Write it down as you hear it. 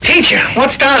Gotcha.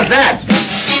 What style is that?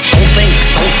 Don't think.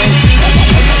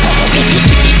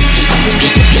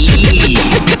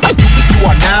 You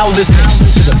are now listening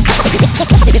to the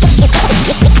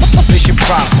Bishop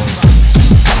Chronicles.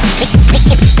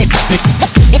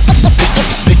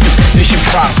 Bishop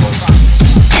Chronicles.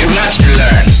 You must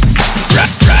learn.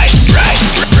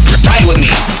 Right with me.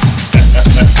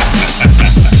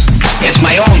 It's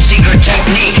my own secret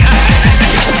technique.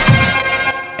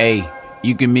 Hey,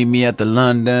 you can meet me at the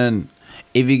London.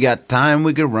 If you got time,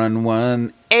 we could run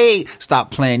one. Hey, stop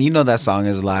playing. You know that song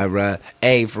is live, right?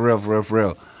 Hey, for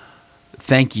real.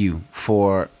 Thank you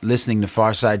for listening to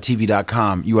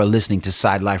FarsideTV.com. You are listening to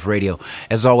Side Life Radio.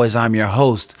 As always, I'm your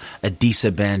host,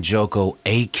 Adisa Banjoko,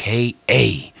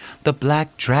 a.k.a. the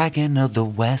Black Dragon of the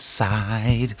West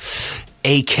Side,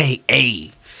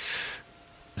 a.k.a.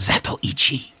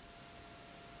 Zatoichi.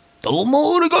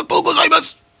 Domo arigatou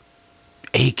gozaimasu.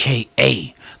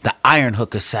 A.k.a. the Iron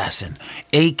Hook Assassin,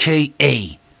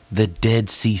 a.k.a. the Dead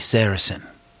Sea Saracen.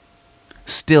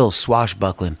 Still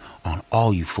swashbuckling on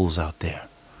all you fools out there.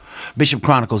 Bishop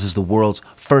Chronicles is the world's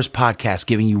first podcast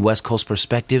giving you West Coast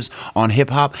perspectives on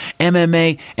hip-hop,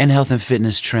 MMA, and health and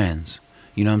fitness trends.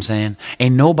 You know what I'm saying?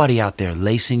 Ain't nobody out there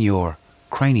lacing your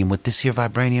cranium with this here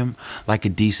vibranium like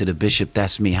Adisa the Bishop.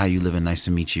 That's me. How you living? Nice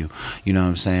to meet you. You know what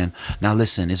I'm saying? Now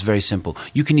listen, it's very simple.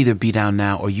 You can either be down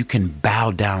now or you can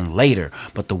bow down later.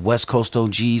 But the West Coast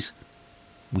OGs,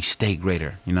 we stay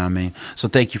greater. You know what I mean? So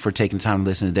thank you for taking the time to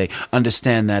listen today.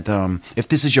 Understand that if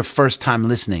this is your first time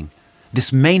listening,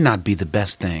 this may not be the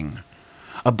best thing.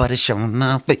 But it's showing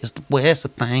enough. It's the West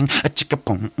thing. A chicka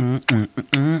boom.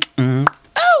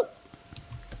 Oh!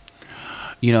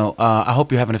 You know, I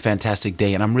hope you're having a fantastic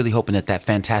day, and I'm really hoping that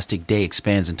fantastic day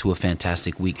expands into a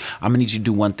fantastic week. I'm going to need you to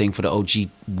do one thing for the OG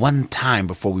one time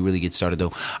before we really get started,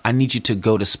 though. I need you to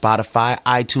go to Spotify,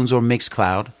 iTunes, or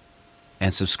Mixcloud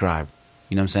and subscribe.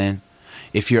 You know what I'm saying?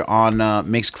 If you're on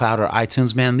Mixcloud or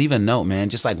iTunes, man, leave a note, man.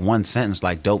 Just like one sentence,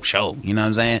 like dope show. You know what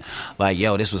I'm saying? Like,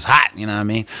 yo, this was hot. You know what I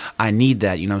mean? I need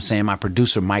that. You know what I'm saying? My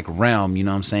producer, Mike Realm, you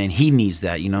know what I'm saying? He needs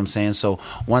that. You know what I'm saying? So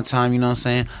one time, you know what I'm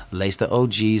saying? Lace the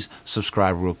OGs,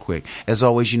 subscribe real quick. As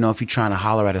always, you know, if you're trying to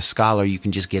holler at a scholar, you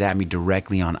can just get at me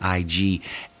directly on IG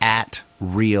at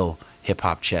Real Hip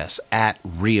Hop Chess, at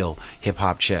Real Hip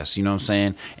Hop Chess. You know what I'm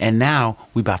saying? And now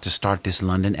we about to start this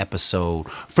London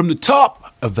episode from the top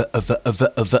of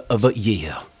a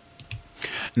yeah.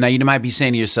 Now you might be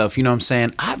saying to yourself, you know what I'm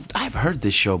saying? I've heard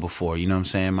this show before, you know what I'm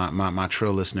saying? My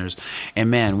trill listeners. And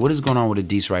man, what is going on with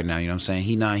Adis right now? You know what I'm saying?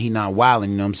 He not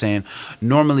wilding, you know what I'm saying?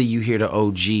 Normally you hear the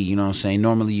OG, you know what I'm saying?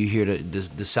 Normally you hear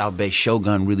the South Bay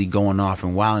Shogun really going off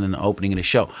and wilding in the opening of the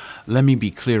show. Let me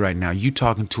be clear right now. You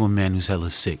talking to a man who's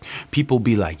hella sick. People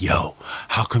be like, yo,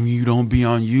 how come you don't be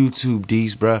on YouTube,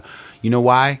 D's, bruh? You know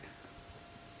why?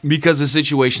 Because of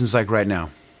situations like right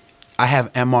now. I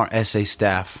have MRSA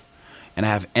staff and I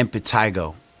have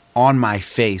impetigo on my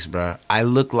face, bruh. I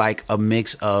look like a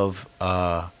mix of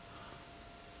a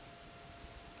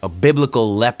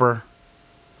biblical leper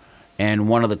and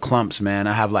one of the clumps, man.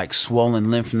 I have like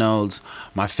swollen lymph nodes.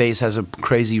 My face has a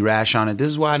crazy rash on it. This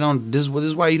is why this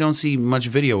is why you don't see much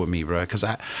video with me, bro. Because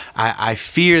I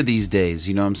fear these days.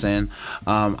 You know what I'm saying?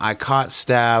 I caught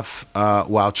staph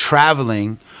while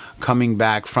traveling, coming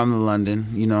back from London.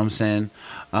 You know what I'm saying?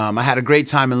 I had a great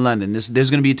time in London. There's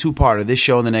going to be a two-parter. This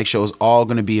show and the next show is all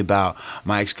going to be about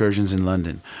my excursions in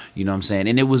London. You know what I'm saying?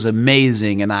 And it was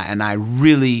amazing. And I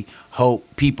really hope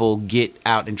people get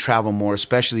out and travel more,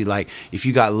 especially like if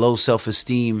you got low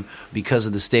self-esteem because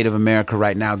of the state of America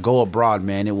right now, go abroad,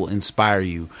 man. It will inspire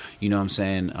you. You know what I'm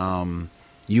saying?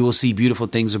 You will see beautiful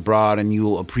things abroad and you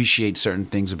will appreciate certain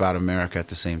things about America at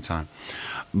the same time.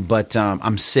 But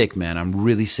I'm sick, man. I'm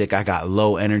really sick. I got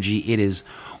low energy. It is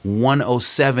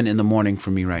 1:07 in the morning for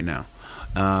me right now.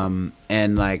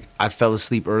 And like I fell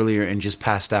asleep earlier and just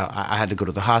passed out. I had to go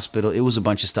to the hospital. It was a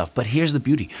bunch of stuff. But here's the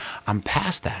beauty. I'm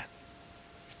past that.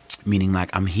 Meaning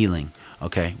like I'm healing.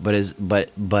 Okay,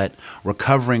 but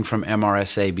recovering from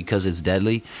MRSA because it's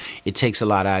deadly, it takes a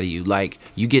lot out of you. Like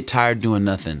you get tired doing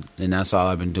nothing, and that's all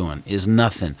I've been doing is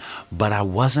nothing. But I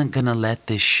wasn't gonna let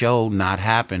this show not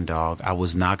happen, dog. I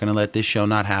was not gonna let this show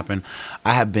not happen.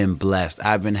 I have been blessed.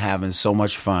 I've been having so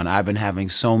much fun. I've been having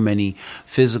so many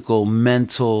physical,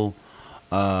 mental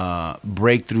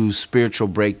breakthroughs, spiritual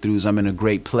breakthroughs. I'm in a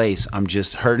great place. I'm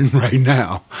just hurting right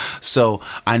now. So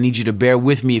I need you to bear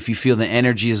with me if you feel the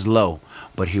energy is low.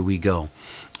 But here we go.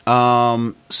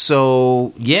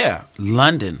 So yeah,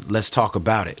 London. Let's talk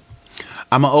about it.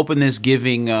 I'm going to open this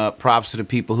giving props to the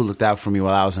people who looked out for me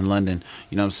while I was in London.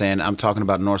 You know what I'm saying? I'm talking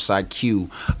about Northside Q.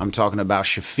 I'm talking about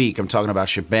Shafiq. I'm talking about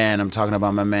Shaban. I'm talking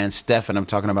about my man Stefan. I'm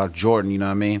talking about Jordan. You know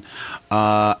what I mean?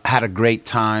 Had a great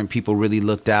time. People really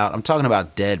looked out. I'm talking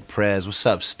about Dead Prez. What's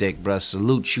up, Stick, bruh?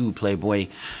 Salute you, Playboy. You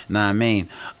know what I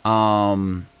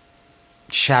mean?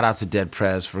 Shout out to Dead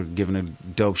Prez for giving a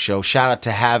dope show. Shout out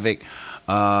to Havoc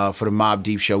for the Mobb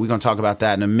Deep show. We're going to talk about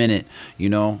that in a minute, you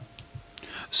know.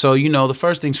 So, you know, the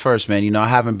first things first, man, you know, I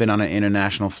haven't been on an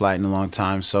international flight in a long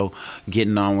time, so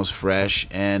getting on was fresh.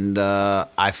 And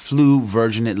I flew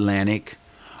Virgin Atlantic,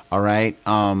 all right?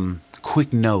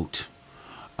 Quick note.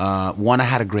 One, I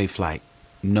had a great flight.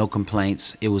 No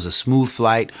complaints. It was a smooth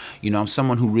flight. You know, I'm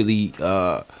someone who really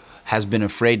has been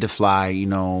afraid to fly, you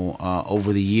know,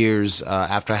 over the years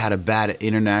after I had a bad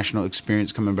international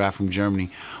experience coming back from Germany.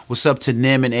 What's up to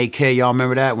Nim and AK? Y'all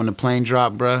remember that when the plane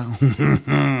dropped,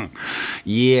 bruh?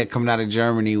 Yeah, coming out of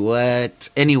Germany. What?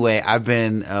 Anyway, I've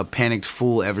been a panicked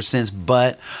fool ever since,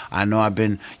 but I know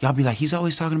y'all be like, he's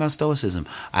always talking about stoicism.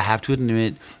 I have to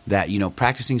admit that, you know,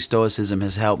 practicing stoicism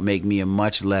has helped make me a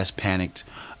much less panicked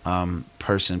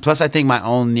person. Plus, I think my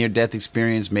own near-death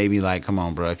experience made me like, come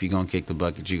on, bro, if you're going to kick the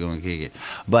bucket, you're going to kick it.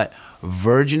 But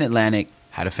Virgin Atlantic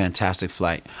had a fantastic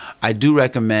flight. I do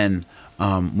recommend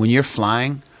when you're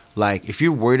flying, like if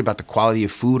you're worried about the quality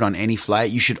of food on any flight,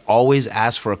 you should always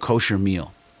ask for a kosher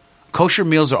meal. Kosher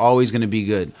meals are always going to be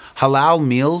good. Halal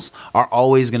meals are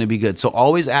always going to be good. So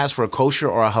always ask for a kosher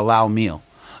or a halal meal,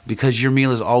 because your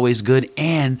meal is always good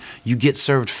and you get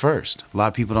served first. A lot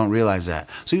of people don't realize that.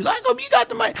 So you're like, oh, you got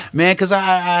the mic. Man, because I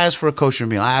asked for a kosher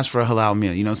meal. I asked for a halal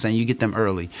meal. You know what I'm saying? You get them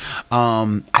early.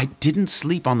 I didn't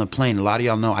sleep on the plane. A lot of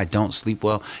y'all know I don't sleep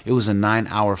well. It was a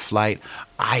 9-hour flight.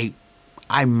 I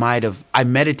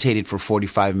meditated for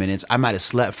 45 minutes. I might have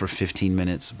slept for 15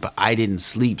 minutes, but I didn't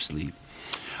sleep.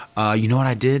 You know what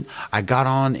I did? I got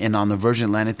on, and on the Virgin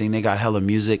Atlantic thing, they got hella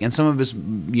music, and some of it's,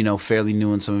 you know, fairly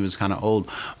new and some of it's kind of old.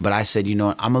 But I said, you know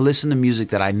what? I'm going to listen to music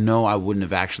that I know I wouldn't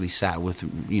have actually sat with,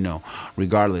 you know,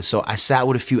 regardless. So I sat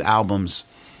with a few albums.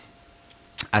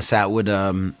 I sat with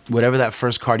whatever that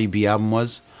first Cardi B album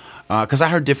was. Because I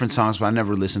heard different songs, but I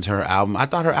never listened to her album. I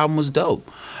thought her album was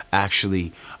dope,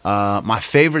 actually. My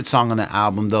favorite song on the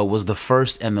album, though, was the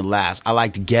first and the last. I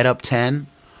liked Get Up 10.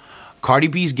 Cardi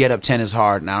B's Get Up 10 is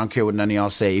hard, and I don't care what none of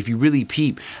y'all say. If you really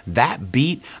peep, that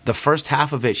beat, the first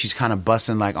half of it, she's kind of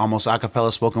busting like almost a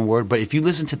cappella spoken word. But if you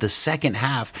listen to the second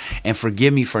half, and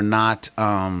forgive me for not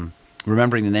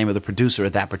remembering the name of the producer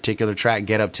of that particular track,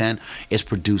 Get Up 10, is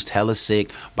produced hella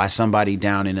sick by somebody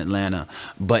down in Atlanta.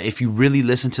 But if you really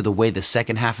listen to the way the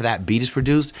second half of that beat is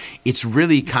produced, it's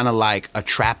really kind of like a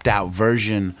trapped out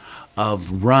version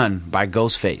of Run by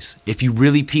Ghostface. If you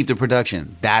really peep the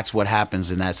production, that's what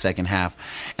happens in that second half.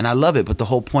 And I love it, but the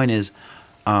whole point is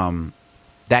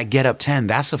that Get Up 10,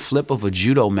 that's a flip of a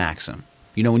judo maxim.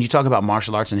 You know, when you talk about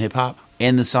martial arts and hip hop,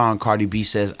 in the song, Cardi B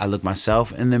says, I look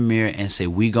myself in the mirror and say,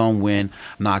 we gon' win,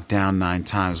 knock down 9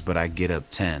 times, but I get up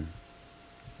 10.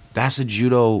 That's a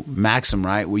judo maxim,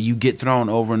 right? Where you get thrown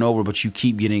over and over, but you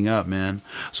keep getting up, man.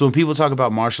 So when people talk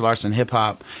about martial arts and hip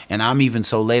hop, and I'm even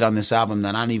so late on this album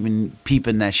that I'm even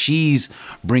peeping that she's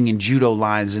bringing judo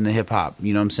lines into hip hop.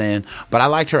 You know what I'm saying? But I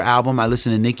liked her album. I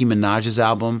listened to Nicki Minaj's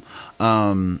album.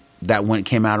 That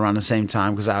came out around the same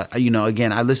time, because I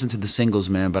listen to the singles,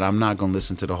 man, but I'm not gonna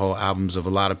listen to the whole albums of a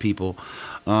lot of people,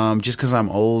 just because I'm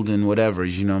old and whatever.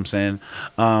 You know what I'm saying?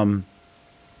 I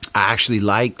actually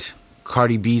liked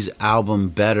Cardi B's album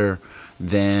better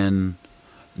than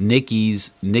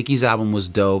Nicki's. Nicki's album was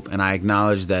dope, and I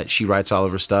acknowledge that she writes all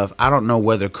of her stuff. I don't know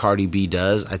whether Cardi B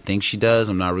does. I think she does.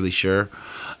 I'm not really sure.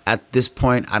 At this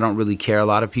point, I don't really care. A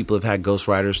lot of people have had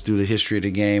ghostwriters through the history of the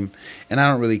game, and I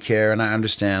don't really care. And I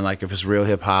understand, like, if it's real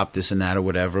hip hop, this and that or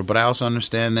whatever. But I also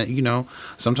understand that, you know,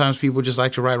 sometimes people just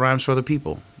like to write rhymes for other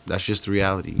people. That's just the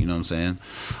reality. You know what I'm saying?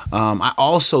 I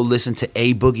also listened to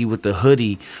A Boogie with the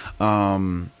Hoodie.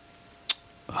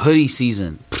 Hoodie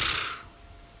Season.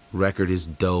 Record is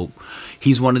dope.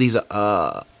 He's one of these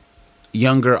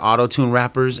younger auto-tune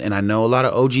rappers, and I know a lot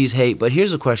of OGs hate, but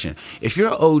here's a question. If you're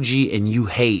an OG and you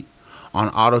hate on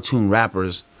auto-tune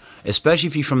rappers, especially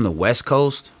if you're from the West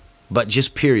Coast, but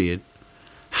just period,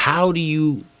 how do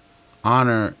you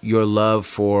honor your love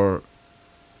for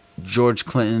George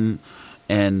Clinton,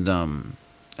 and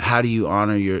how do you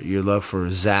honor your love for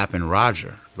Zapp and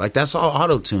Roger? Like, that's all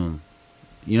auto-tune.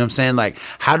 You know what I'm saying? Like,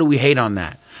 how do we hate on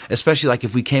that? Especially like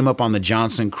if we came up on the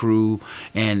Johnson Crew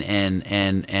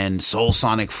and Soul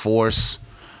Sonic Force,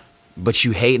 but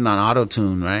you hating on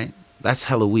autotune, right? That's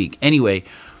hella weak. Anyway,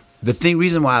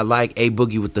 reason why I like A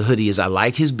Boogie with the Hoodie is I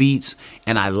like his beats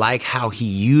and I like how he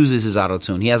uses his auto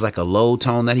tune. He has like a low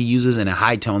tone that he uses and a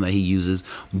high tone that he uses.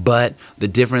 But the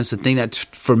difference, the thing that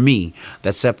for me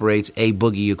that separates A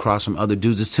Boogie across from other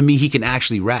dudes is, to me, he can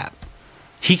actually rap.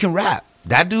 He can rap.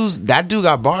 That dude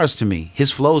got bars to me.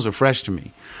 His flows are fresh to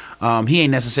me. He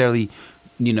ain't necessarily,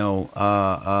 he's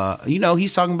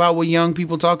talking about what young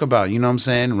people talk about, you know what I'm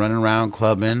saying? Running around,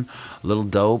 clubbing, a little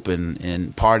dope and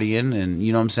partying, and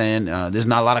you know what I'm saying? There's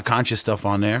not a lot of conscious stuff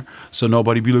on there. So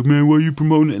nobody be like, man, why are you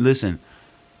promoting it? Listen,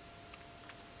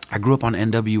 I grew up on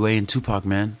NWA and Tupac,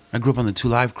 man. I grew up on the 2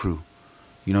 Live crew.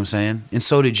 You know what I'm saying? And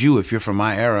so did you if you're from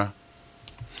my era.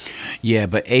 Yeah,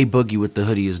 but A Boogie with the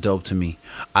Hoodie is dope to me.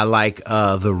 I like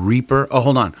The Reaper. Oh,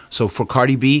 hold on. So for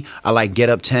Cardi B, I like Get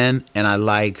Up 10, and I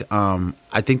like,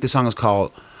 I think the song is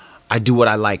called I Do What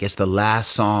I Like. It's the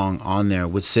last song on there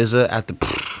with SZA at the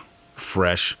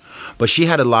fresh. But she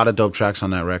had a lot of dope tracks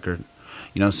on that record.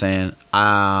 You know what I'm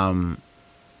saying?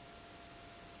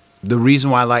 The reason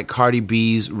why I like Cardi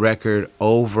B's record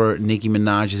over Nicki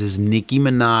Minaj's is Nicki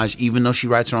Minaj, even though she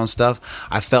writes her own stuff,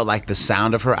 I felt like the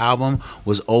sound of her album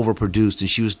was overproduced and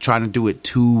she was trying to do it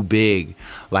too big.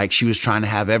 Like she was trying to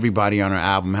have everybody on her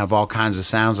album, have all kinds of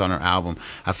sounds on her album.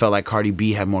 I felt like Cardi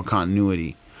B had more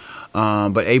continuity.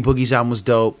 But A Boogie's album was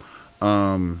dope.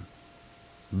 The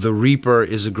Reaper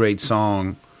is a great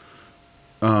song.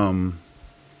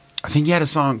 I think he had a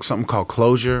song, something called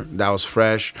Closure, that was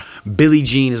fresh. Billie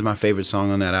Jean is my favorite song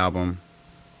on that album.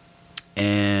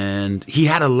 And he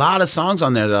had a lot of songs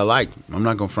on there that I liked. I'm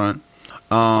not going to front.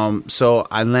 So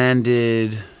I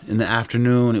landed in the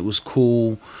afternoon. It was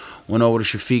cool. Went over to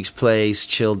Shafiq's place,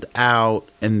 chilled out,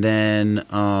 and then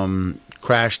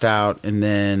crashed out. And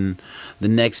then the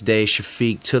next day,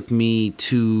 Shafiq took me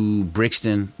to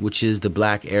Brixton, which is the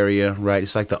black area, right?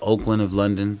 It's like the Oakland of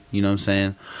London, you know what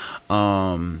I'm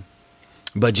saying?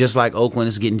 But just like Oakland,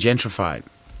 it's getting gentrified.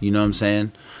 You know what I'm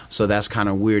saying? So that's kind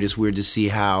of weird. It's weird to see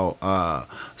how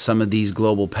some of these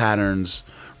global patterns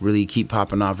really keep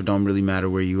popping off. It don't really matter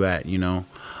where you at, you know?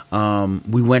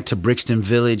 We went to Brixton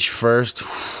Village first.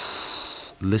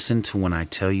 Listen to when I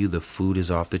tell you the food is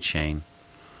off the chain.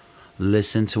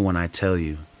 Listen to when I tell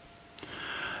you.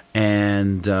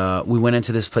 And we went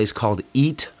into this place called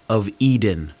Eat of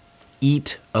Eden.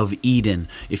 Eat of Eden.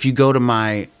 If you go to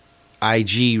my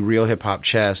IG, Real Hip Hop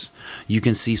Chess, you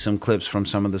can see some clips from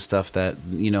some of the stuff that,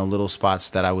 little spots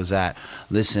that I was at.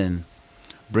 Listen,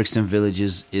 Brixton Village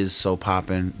is so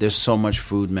popping. There's so much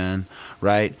food, man,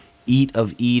 right? Eat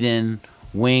of Eden,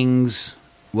 wings,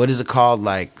 what is it called?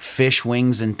 Like fish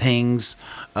wings and things.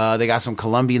 They got some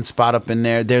Colombian spot up in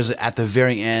there. There's, at the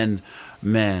very end,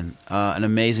 man, an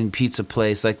amazing pizza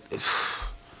place. Like,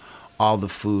 all the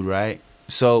food, right?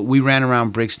 So we ran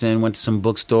around Brixton, went to some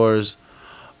bookstores.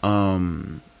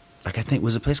 I think,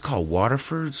 was a place called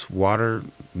Waterson's,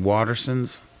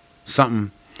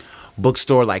 something.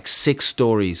 Bookstore, like 6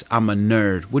 stories. I'm a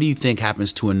nerd. What do you think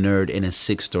happens to a nerd in a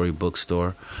 6-story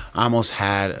bookstore? I almost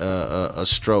had a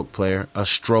stroke. The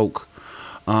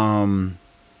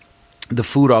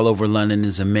food all over London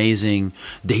is amazing.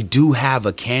 They do have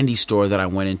a candy store that I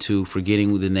went into,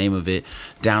 forgetting the name of it,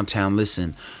 downtown.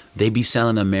 Listen, they be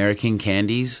selling American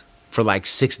candies for like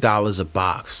 $6 a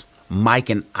box. Mike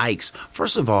and Ike's.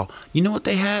 First of all, you know what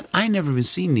they had? I ain't never even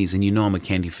seen these, and you know I'm a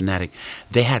candy fanatic.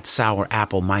 They had sour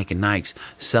apple Mike and Ike's,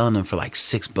 selling them for like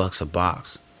 $6 a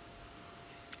box.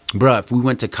 Bruh, if we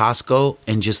went to Costco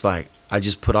and I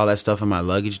just put all that stuff in my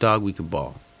luggage, dog, we could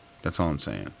ball. That's all I'm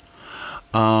saying.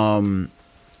 The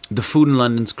food in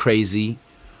London's crazy.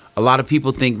 A lot of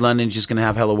people think London's just going to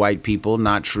have hella white people.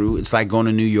 Not true. It's like going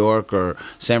to New York or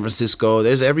San Francisco.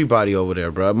 There's everybody over there,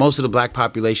 bro. Most of the black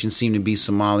population seem to be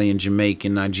Somalian,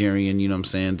 Jamaican, Nigerian, you know what I'm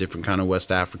saying? Different kind of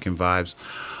West African vibes.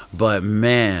 But,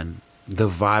 man, the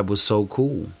vibe was so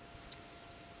cool.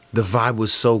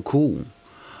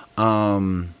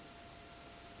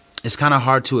 It's kind of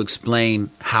hard to explain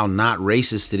how not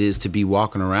racist it is to be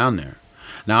walking around there.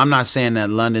 Now, I'm not saying that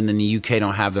London and the UK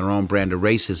don't have their own brand of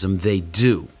racism. They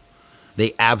do.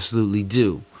 They absolutely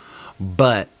do.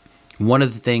 But one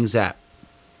of the things that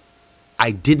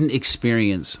I didn't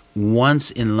experience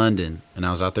once in London, and I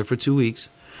was out there for 2 weeks,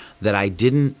 that I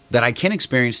can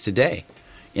experience today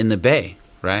in the Bay,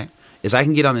 right, is I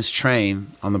can get on this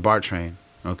train, on the BART train,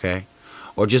 okay,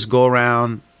 or just go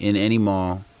around in any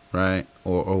mall, right,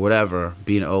 or whatever,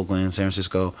 be in Oakland, San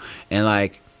Francisco, and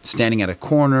like standing at a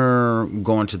corner,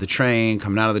 going to the train,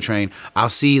 coming out of the train, I'll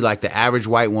see like the average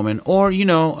white woman or,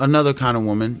 another kind of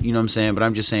woman, you know what I'm saying? But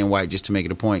I'm just saying white just to make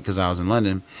it a point because I was in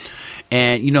London.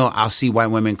 And, you know, I'll see white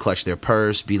women clutch their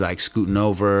purse, be like scooting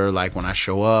over, like when I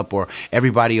show up, or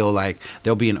everybody will like,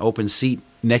 there'll be an open seat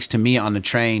next to me on the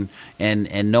train,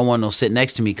 and no one will sit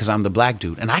next to me because I'm the black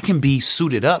dude. And I can be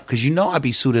suited up because, you know, I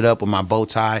be suited up with my bow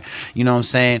tie, you know what I'm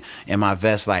saying? And my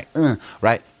vest, like,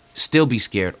 right? Still be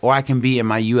scared. Or I can be in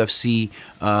my UFC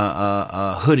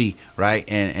hoodie, right?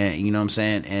 And you know what I'm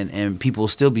saying? And people will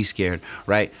still be scared,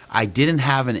 right? I didn't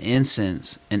have an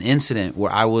incident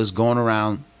where I was going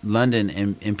around London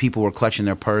and people were clutching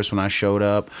their purse when I showed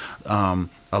up.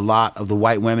 A lot of the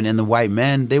white women and the white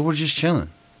men, they were just chilling.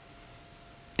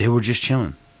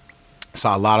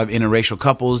 Saw a lot of interracial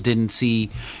couples, didn't see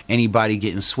anybody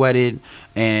getting sweated,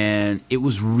 and it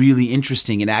was really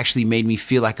interesting. It actually made me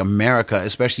feel like America,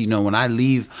 especially, you know, when I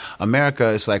leave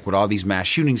America, it's like with all these mass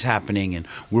shootings happening, and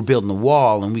we're building a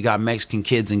wall, and we got Mexican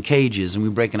kids in cages, and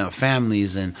we're breaking up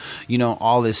families, and, you know,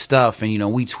 all this stuff, and, you know,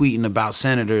 we tweeting about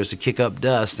senators to kick up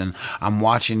dust, and I'm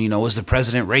watching, you know, is the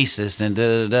president racist, and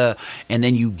da-da-da, and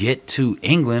then you get to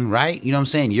England, right? You know what I'm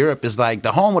saying? Europe is like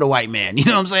the home of the white man, you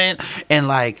know what I'm saying? And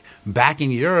like, back in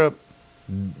Europe,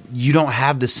 you don't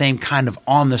have the same kind of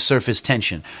on the surface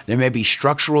tension. There may be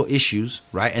structural issues,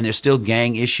 right? And there's still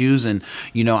gang issues. And,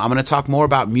 you know, I'm going to talk more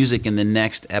about music in the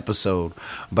next episode.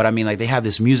 But I mean, like, they have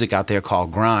this music out there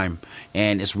called grime,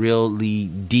 and it's really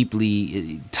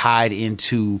deeply tied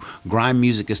into, grime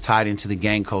music is tied into the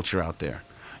gang culture out there.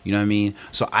 You know what I mean?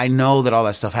 So I know that all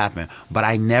that stuff happened, but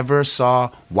I never saw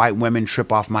white women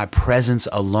trip off my presence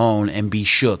alone and be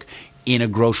shook in a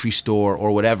grocery store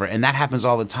or whatever. And that happens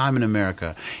all the time in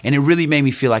America. And it really made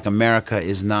me feel like America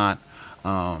is not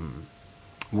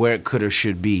where it could or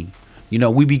should be. You know,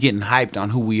 we be getting hyped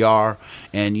on who we are,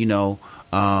 and, you know,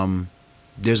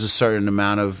 there's a certain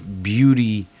amount of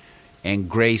beauty and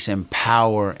grace and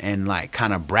power and like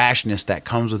kind of brashness that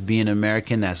comes with being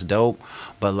American. That's dope.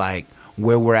 But like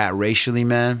where we're at racially,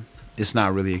 man, it's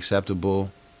not really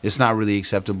acceptable. It's not really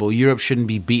acceptable. Europe shouldn't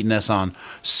be beating us on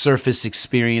surface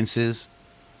experiences.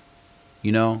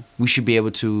 You know, we should be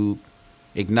able to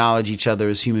acknowledge each other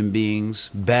as human beings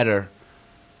better,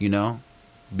 you know,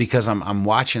 because I'm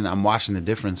watching the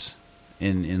difference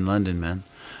in London, man,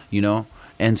 you know.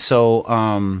 And so,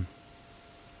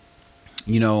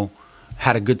 you know,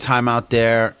 had a good time out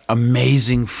there.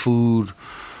 Amazing food.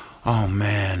 Oh,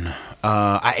 man.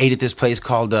 I ate at this place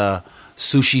called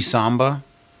Sushi Samba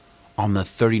on the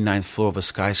 39th floor of a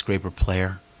skyscraper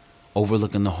player,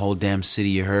 overlooking the whole damn city,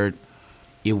 you heard?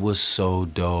 It was so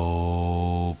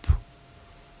dope.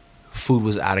 Food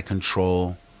was out of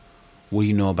control. What do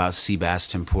you know about sea bass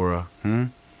tempura?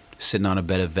 Sitting on a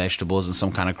bed of vegetables and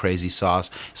some kind of crazy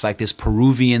sauce. It's like this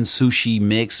Peruvian sushi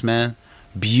mix, man.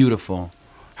 Beautiful.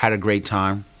 Had a great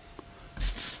time.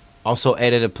 Also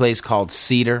ate at a place called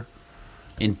Cedar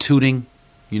in Tooting,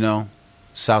 you know,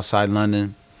 Southside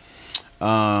London.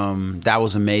 That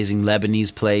was amazing.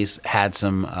 Lebanese place. Had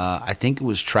some, I think it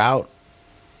was trout.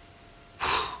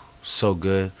 So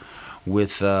good.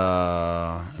 With,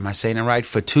 am I saying it right?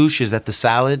 Fattoush, is that the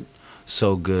salad?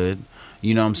 So good.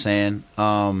 You know what I'm saying?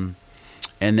 And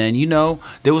then, you know,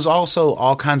 there was also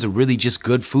all kinds of really just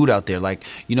good food out there. Like,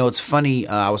 you know, it's funny.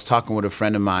 I was talking with a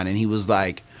friend of mine, and he was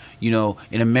like, you know,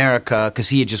 in America, because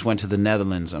he had just went to the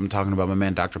Netherlands. I'm talking about my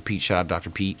man, Dr. Pete. Shout out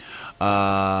Dr. Pete.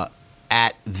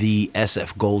 At the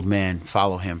SF Goldman,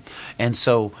 follow him. And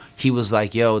so he was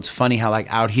like, yo, it's funny how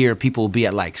like out here people will be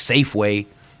at like Safeway,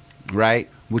 right?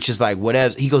 Which is like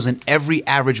whatever. He goes, in every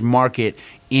average market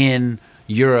in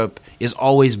Europe is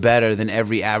always better than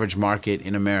every average market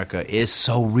in America. It's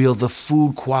so real. The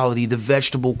food quality, the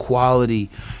vegetable quality,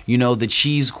 you know, the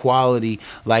cheese quality,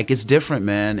 like it's different,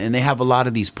 man. And they have a lot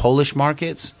of these Polish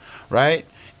markets, right?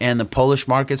 And the Polish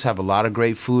markets have a lot of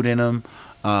great food in them.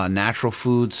 Natural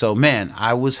food. So, man,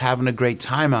 I was having a great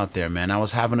time out there, man. I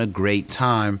was having a great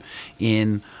time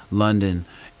in London.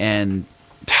 And,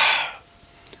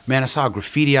 man, I saw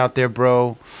graffiti out there,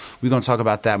 bro. We're going to talk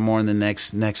about that more in the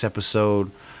next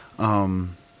episode. I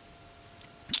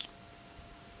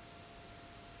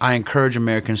encourage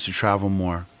Americans to travel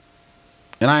more.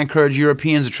 And I encourage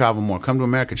Europeans to travel more. Come to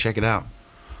America, check it out.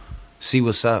 See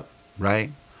what's up,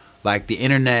 right? Like the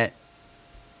internet,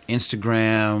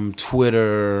 Instagram,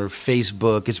 Twitter,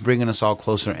 Facebook, it's bringing us all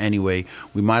closer anyway.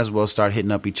 We might as well start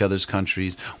hitting up each other's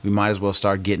countries. We might as well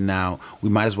start getting out. We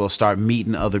might as well start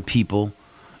meeting other people,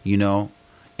 you know,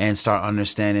 and start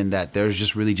understanding that there's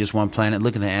just really just one planet.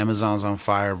 Look at the Amazon's on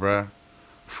fire, bruh.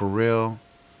 For real.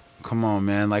 Come on,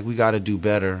 man. Like, we got to do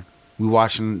better. We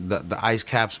watching the ice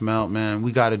caps melt, man.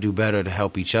 We got to do better to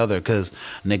help each other, because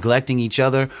neglecting each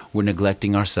other, we're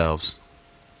neglecting ourselves.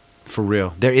 For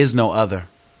real. There is no other.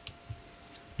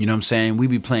 You know what I'm saying? We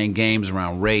be playing games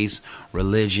around race,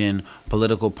 religion,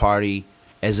 political party,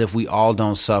 as if we all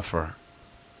don't suffer.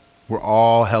 We're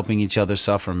all helping each other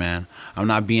suffer, man. I'm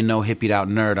not being no hippied out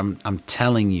nerd. I'm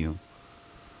telling you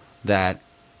that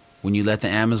when you let the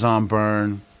Amazon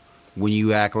burn, when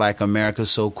you act like America's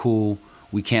so cool,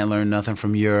 we can't learn nothing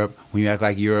from Europe. When you act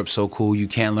like Europe's so cool, you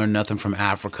can't learn nothing from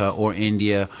Africa or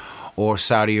India or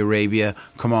Saudi Arabia.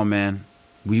 Come on, man.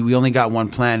 We only got one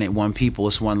planet, one people.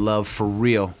 It's one love, for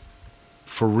real.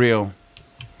 For real.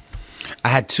 I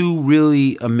had two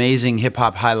really amazing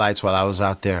hip-hop highlights while I was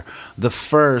out there. The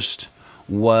first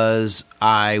was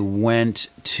I went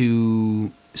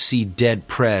to see Dead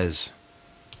Prez.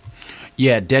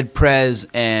 Yeah, Dead Prez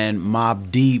and Mobb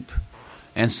Deep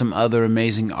and some other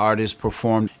amazing artists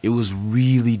performed. It was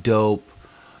really dope,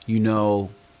 you know,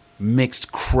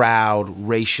 mixed crowd,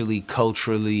 racially,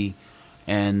 culturally,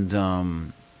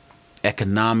 and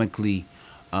economically,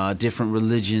 different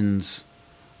religions,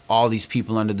 all these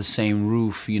people under the same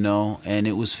roof, you know, and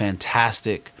it was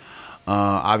fantastic.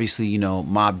 Obviously, you know,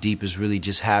 Mobb Deep is really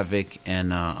just Havoc,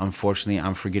 and unfortunately,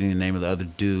 I'm forgetting the name of the other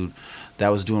dude that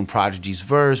was doing Prodigy's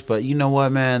verse. But you know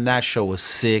what, man, that show was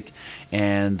sick,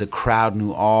 and the crowd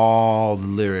knew all the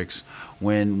lyrics.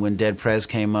 When Dead Prez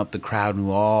came up, the crowd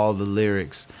knew all the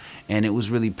lyrics, and it was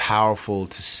really powerful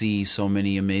to see so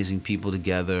many amazing people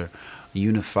together,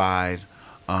 unified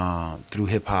through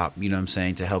hip hop. You know what I'm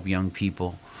saying, to help young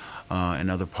people in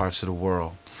other parts of the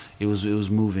world. It was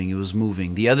moving. It was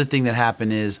moving. The other thing that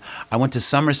happened is I went to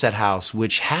Somerset House,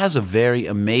 which has a very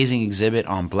amazing exhibit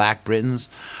on Black Britons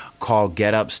called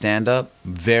Get Up, Stand Up.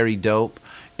 Very dope.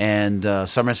 And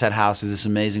Somerset House is this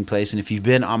amazing place. And if you've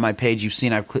been on my page, you've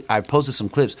seen I've posted some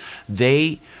clips.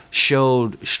 They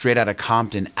showed Straight Outta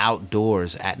Compton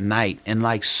outdoors at night, and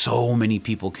like so many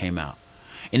people came out.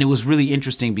 And it was really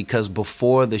interesting because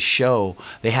before the show,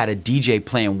 they had a DJ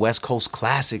playing West Coast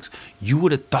classics. You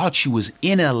would have thought you was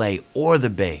in LA or the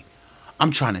Bay.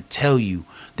 I'm trying to tell you,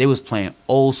 they was playing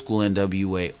old school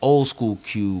NWA, old school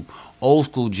Cube, old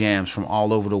school jams from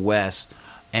all over the West.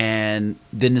 And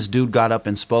then this dude got up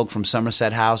and spoke from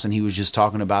Somerset House, and he was just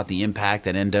talking about the impact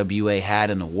that NWA had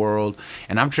in the world.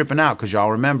 And I'm tripping out because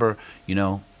y'all remember, you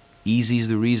know, Eazy's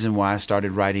the reason why I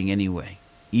started writing anyway.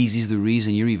 Eazy's the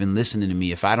reason you're even listening to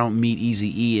me. If I don't meet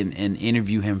Eazy-E and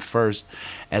interview him first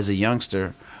as a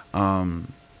youngster,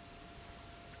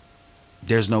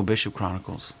 there's no Bishop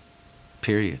Chronicles.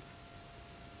 Period.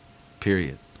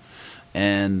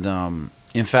 And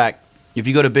in fact, if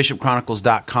you go to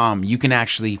bishopchronicles.com, you can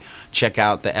actually check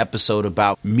out the episode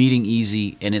about meeting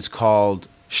Eazy, and it's called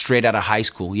Straight Outta High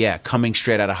School. Yeah, coming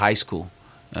straight out of high school.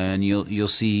 And you'll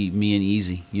see me and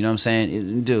Eazy. You know what I'm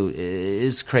saying? Dude,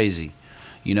 it's crazy.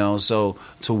 You know, so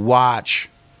to watch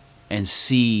and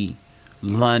see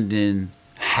London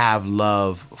have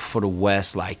love for the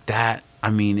West like that,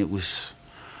 I mean, it was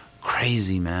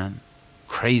crazy, man.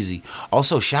 Crazy.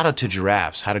 Also, shout out to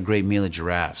Giraffes. Had a great meal at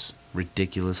Giraffes.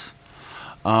 Ridiculous.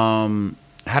 Had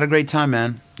a great time,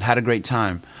 man. Had a great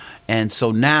time. And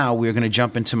so now we're going to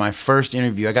jump into my first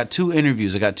interview. I got two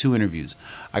interviews. I got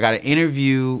an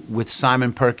interview with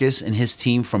Simon Purkis and his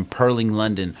team from Purling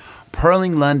London.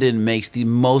 Purling London makes the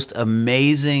most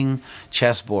amazing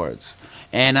chessboards.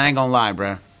 And I ain't gonna lie,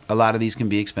 bruh. A lot of these can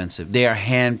be expensive. They are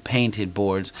hand-painted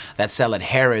boards that sell at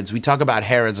Harrods. We talk about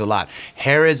Harrods a lot.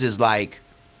 Harrods is like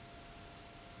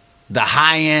the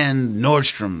high-end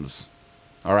Nordstrom's.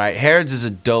 All right? Harrods is a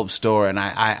dope store, and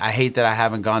I hate that I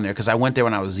haven't gone there because I went there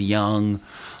when I was young.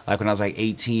 Like when I was like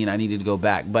 18, I needed to go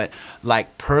back. But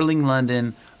like Purling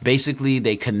London, basically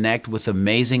they connect with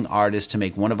amazing artists to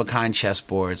make one-of-a-kind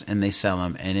chessboards, and they sell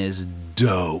them, and it's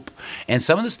dope. And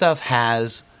some of the stuff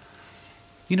has,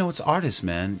 you know, it's artists,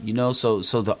 man. You know, so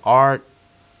the art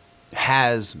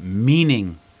has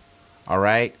meaning, all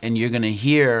right? And you're going to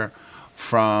hear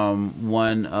from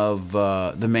one of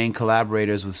the main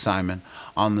collaborators with Simon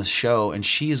on the show, and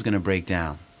she is going to break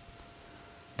down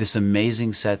this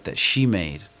amazing set that she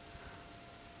made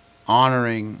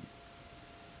honoring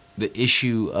the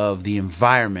issue of the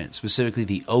environment, specifically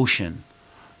the ocean,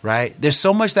 right? There's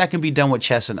so much that can be done with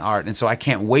chess and art, and so I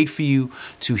can't wait for you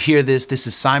to hear this. This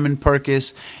is Simon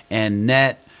Purkis and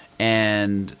Net,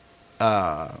 and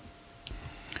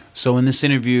so in this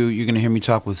interview, you're going to hear me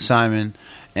talk with Simon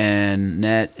and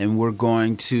Net, and we're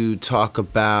going to talk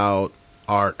about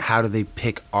art. How do they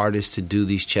pick artists to do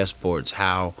these chessboards?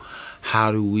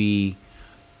 How do we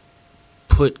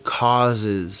put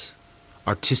causes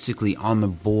artistically on the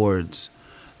boards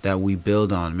that we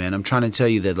build on, man? I'm trying to tell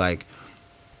you that, like,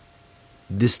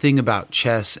 this thing about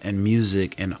chess and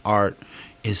music and art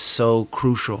is so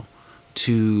crucial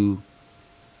to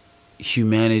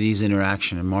humanity's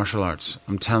interaction in martial arts.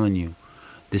 I'm telling you,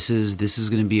 this is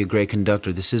going to be a great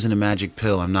conductor. This isn't a magic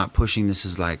pill. I'm not pushing this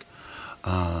as like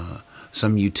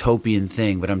some utopian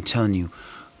thing, but I'm telling you,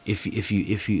 if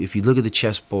you look at the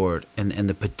chessboard and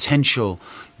the potential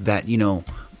that, you know,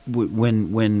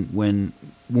 when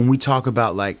we talk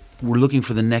about, like, we're looking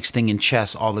for the next thing in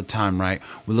chess all the time, right?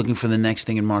 We're looking for the next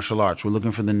thing in martial arts. We're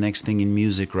looking for the next thing in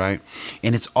music, right?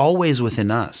 And it's always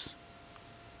within us.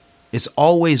 It's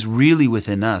always really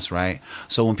within us, right?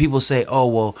 So when people say, "Oh,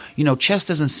 well, you know, chess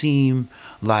doesn't seem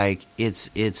like it's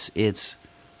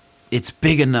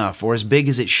big enough or as big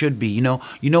as it should be," you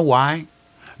know why?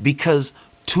 Because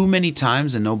too many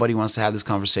times, and nobody wants to have this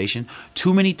conversation,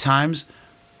 too many times,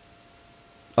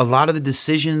 a lot of the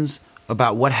decisions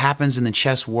about what happens in the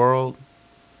chess world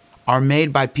are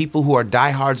made by people who are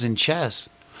diehards in chess.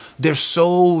 They're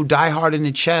so diehard in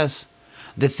the chess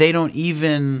that they don't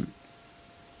even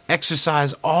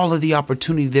exercise all of the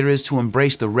opportunity there is to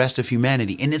embrace the rest of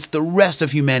humanity. And it's the rest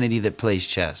of humanity that plays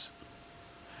chess.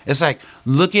 It's like,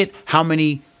 look at how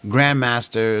many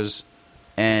grandmasters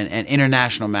and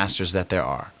international masters that there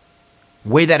are.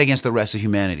 Weigh that against the rest of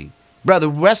humanity. Bro, the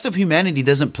rest of humanity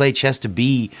doesn't play chess to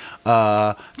be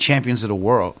champions of the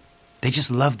world. They just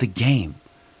love the game.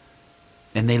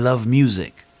 And they love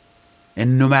music.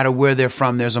 And no matter where they're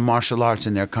from, there's a martial arts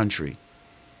in their country.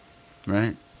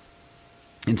 Right?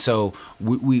 And so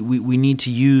we need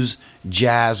to use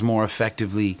jazz more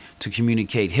effectively to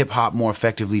communicate, hip hop more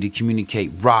effectively to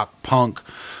communicate, rock, punk,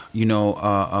 you know,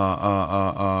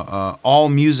 all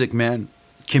music, man,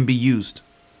 can be used,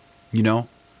 you know.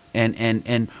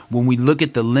 And when we look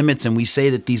at the limits and we say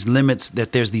that these limits,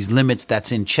 that there's these limits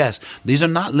that's in chess, these are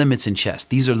not limits in chess.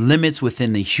 These are limits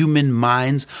within the human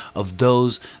minds of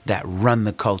those that run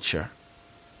the culture.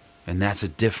 And that's a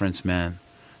difference, man.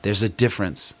 There's a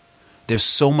difference. There's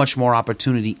so much more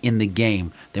opportunity in the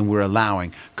game than we're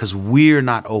allowing because we're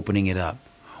not opening it up.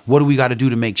 What do we got to do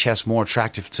to make chess more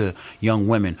attractive to young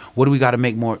women? What do we got to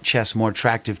make chess more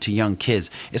attractive to young kids?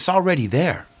 It's already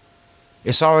there.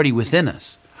 It's already within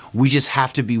us. We just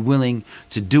have to be willing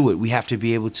to do it. We have to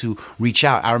be able to reach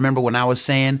out. I remember when I was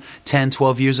saying 10,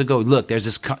 12 years ago, look, there's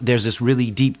this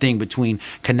really deep thing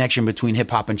connection between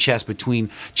hip hop and chess, between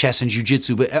chess and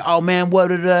jiu-jitsu. But, oh, man,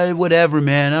 whatever,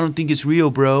 man. I don't think it's real,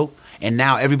 bro. And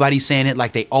now everybody's saying it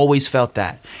like they always felt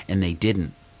that. And they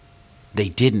didn't. They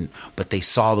didn't. But they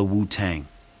saw the Wu-Tang.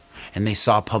 And they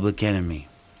saw Public Enemy.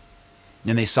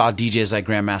 And they saw DJs like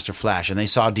Grandmaster Flash. And they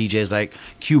saw DJs like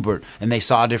Qbert. And they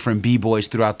saw different B-boys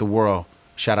throughout the world.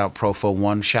 Shout out Profo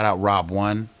One. Shout out Rob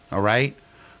One. All right?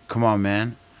 Come on,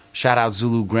 man. Shout out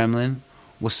Zulu Gremlin.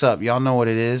 What's up? Y'all know what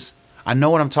it is. I know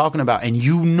what I'm talking about. And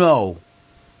you know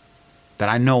that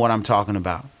I know what I'm talking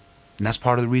about. And that's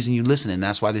part of the reason you listen. And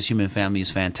that's why this human family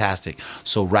is fantastic.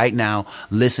 So right now,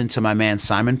 listen to my man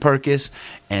Simon Perkis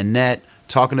and Net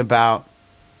talking about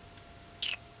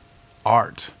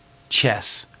art,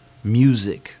 chess,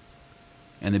 music,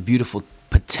 and the beautiful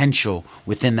potential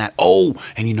within that. Oh,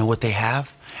 and you know what they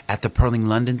have at the Perling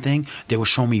London thing? They were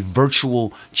showing me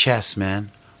virtual chess, man.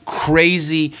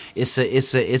 Crazy. It's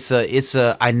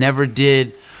a I never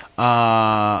did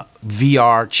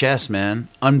VR chess, man.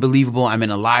 Unbelievable. I'm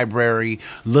in a library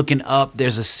looking up.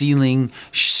 There's a ceiling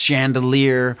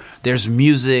chandelier. There's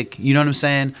music. You know what I'm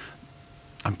saying?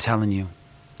 I'm telling you,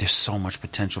 there's so much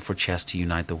potential for chess to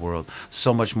unite the world.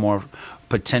 So much more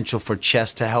potential for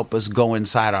chess to help us go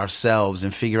inside ourselves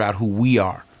and figure out who we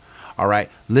are. All right.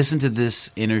 Listen to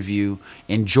this interview.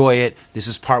 Enjoy it. This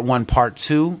is part 1. Part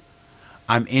 2,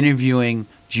 I'm interviewing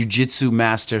jiu-jitsu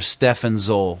master Stefan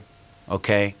Zoll.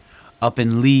 Okay. Up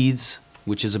in Leeds,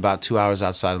 which is about 2 hours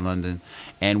outside of London.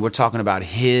 And we're talking about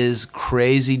his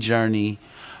crazy journey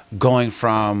going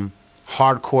from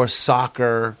hardcore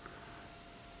soccer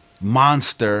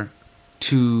monster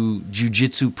to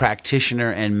jiu-jitsu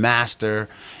practitioner and master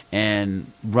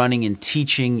and running and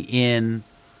teaching in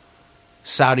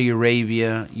Saudi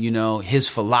Arabia. You know, his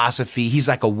philosophy. He's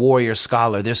like a warrior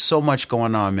scholar. There's so much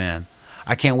going on, man.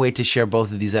 I can't wait to share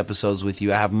both of these episodes with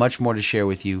you. I have much more to share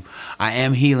with you. I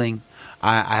am healing.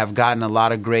 I have gotten a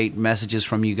lot of great messages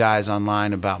from you guys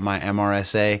online about my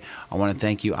MRSA. I want to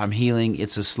thank you. I'm healing.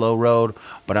 It's a slow road,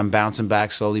 but I'm bouncing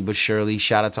back slowly but surely.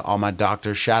 Shout out to all my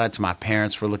doctors. Shout out to my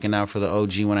parents for looking out for the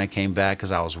OG when I came back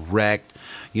because I was wrecked.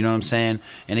 You know what I'm saying?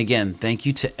 And again, thank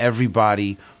you to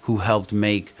everybody who helped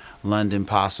make London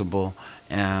possible.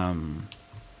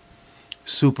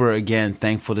 Super, again,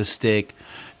 thankful to Stick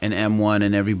and M1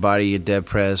 and everybody at Dead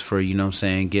Prez for, you know what I'm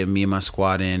saying, getting me and my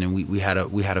squad in, and we had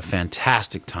a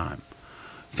fantastic time.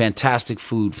 Fantastic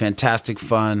food, fantastic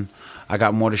fun. I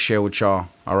got more to share with y'all,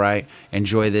 all right?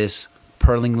 Enjoy this.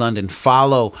 Purling London.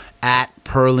 Follow at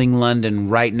Purling London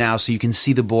right now so you can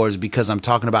see the boards, because I'm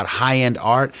talking about high-end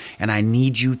art and I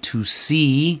need you to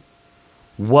see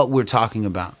what we're talking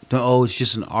about. Oh, it's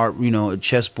just an art, a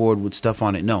chessboard with stuff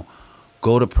on it. No.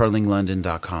 Go to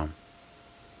purlinglondon.com.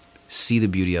 See the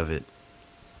beauty of it.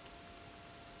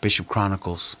 Bishop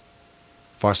Chronicles,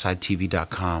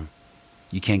 FarsideTV.com.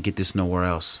 You can't get this nowhere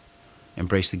else.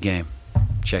 Embrace the game.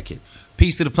 Check it.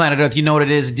 Peace to the planet Earth. You know what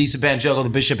it is. Adisa Banjogo, the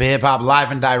Bishop of Hip Hop,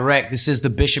 live and direct. This is the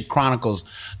Bishop Chronicles.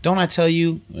 Don't I tell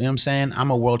you, you know what I'm saying?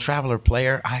 I'm a world traveler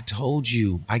player. I told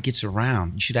you. I gets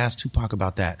around. You should ask Tupac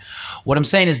about that. What I'm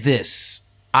saying is this.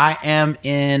 I am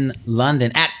in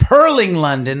London, at Purling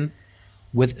London,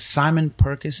 with Simon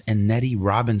Perkis and Nettie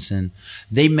Robinson.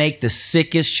 They make the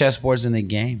sickest chessboards in the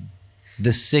game.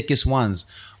 The sickest ones.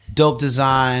 Dope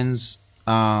designs,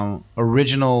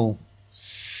 original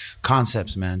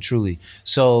concepts, man, truly.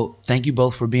 So thank you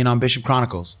both for being on Bishop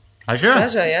Chronicles.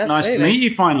 Pleasure, yeah. Nice to meet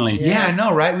you finally. Yeah, I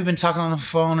know, right? We've been talking on the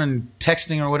phone and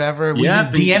texting or whatever. We've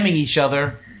been DMing each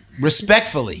other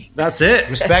respectfully. That's it.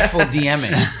 Respectful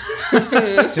DMing.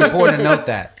 It's important to note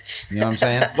that. You know what I'm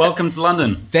saying? Welcome to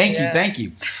London. Thank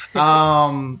you.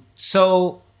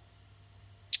 So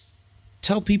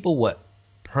tell people what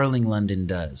Purling London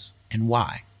does and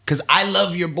why. Because I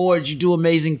love your boards. You do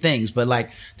amazing things. But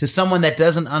like, to someone that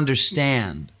doesn't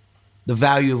understand the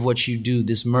value of what you do,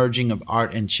 this merging of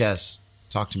art and chess,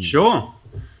 talk to me. Sure.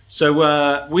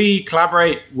 So we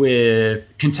collaborate with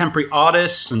contemporary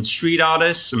artists and street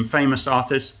artists and famous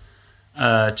artists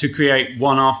to create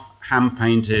one-off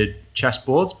hand-painted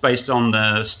chessboards based on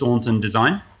the Staunton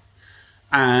design.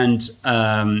 And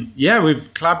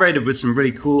we've collaborated with some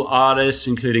really cool artists,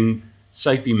 including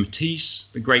Sophie Matisse,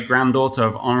 the great-granddaughter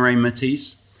of Henri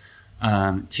Matisse,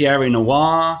 Thierry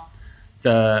Noir,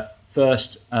 the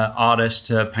first artist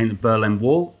to paint the Berlin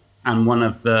Wall, and one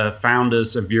of the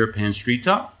founders of European street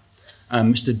art,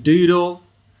 Mr. Doodle,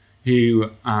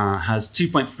 who has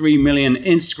 2.3 million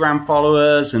Instagram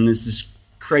followers and is this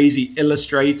crazy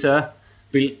illustrator,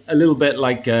 a little bit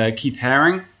like Keith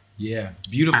Haring. Yeah,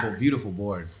 beautiful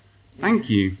board. Thank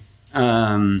you.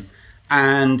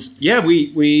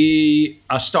 We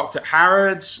are stocked at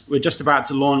Harrods. We're just about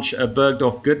to launch a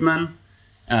Bergdorf Goodman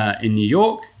in New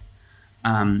York.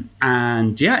 In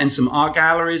some art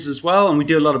galleries as well. And we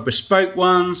do a lot of bespoke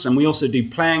ones. And we also do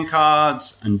playing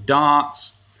cards and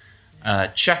darts,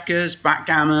 checkers,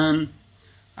 backgammon.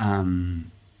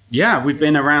 We've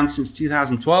been around since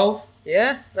 2012.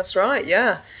 Yeah, that's right.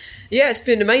 Yeah, it's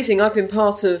been amazing. I've been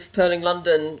part of Purling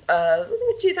London. About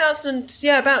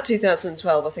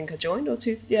 2012. I think I joined,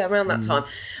 around that time.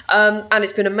 And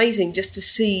it's been amazing just to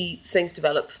see things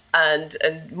develop and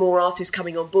more artists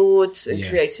coming on board and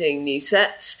creating new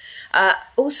sets.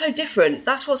 Also different.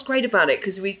 That's what's great about it,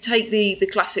 because we take the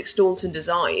classic Staunton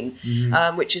design,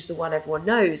 which is the one everyone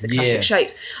knows, the classic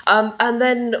shapes, and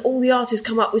then all the artists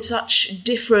come up with such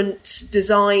different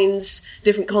designs,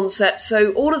 different concepts.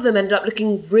 So all of them end up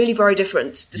looking really very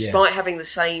different, despite having the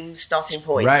same starting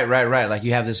point. Right. Like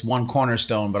you have this one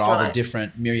cornerstone, but that's all the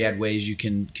different myriad ways you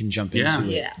can jump into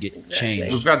it, get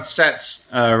changed. We've got sets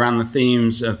around the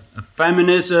themes of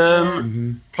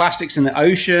feminism, plastics in the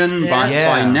ocean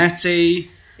by Nettie,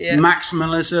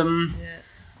 maximalism.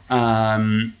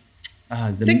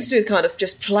 Things to do with kind of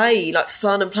just play, like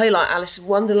fun and play, like Alice in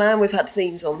Wonderland. We've had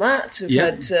themes on that. We've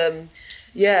had,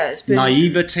 it's been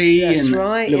naivety and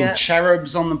little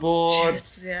cherubs on the board.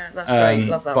 That's great.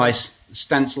 Love that by one.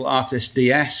 stencil artist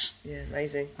DS. Yeah,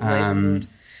 amazing board.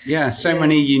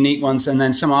 Many unique ones, and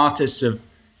then some artists have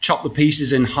chopped the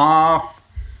pieces in half,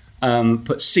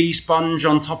 put sea sponge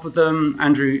on top of them.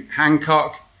 Andrew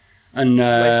Hancock. And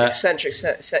most eccentric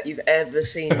set you've ever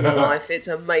seen in your life. It's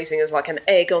amazing. There's like an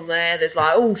egg on there. There's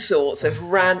like all sorts of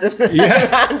random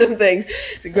things.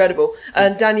 It's incredible.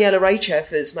 And Daniela Raychev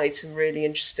has made some really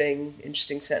interesting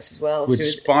sets as well. With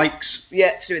spikes.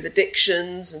 To do with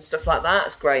addictions and stuff like that.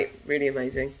 It's great. Really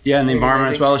amazing. Yeah, and the really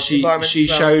environment amazing. as well. She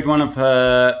showed one of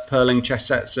her Purling chess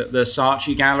sets at the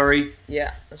Saatchi Gallery.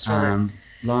 Yeah, that's right.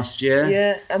 Last year.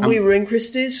 Yeah, and we were in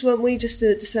Christie's, weren't we, just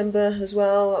December as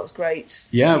well. That was great.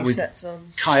 Yeah, with sets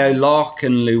on. Kaio Locke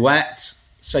and Louette,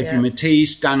 Sophie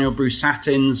Matisse, Daniel Bruce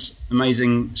Satin's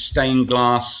amazing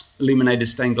illuminated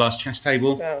stained glass chess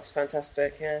table. That was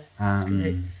fantastic, That's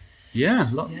great.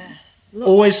 Lots.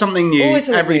 Always something new.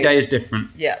 Every day is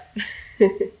different. Yeah.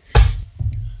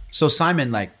 So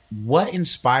Simon, like, what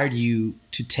inspired you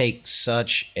to take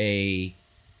such a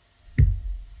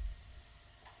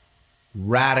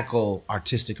radical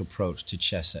artistic approach to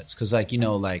chess sets? Because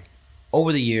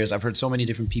over the years I've heard so many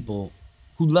different people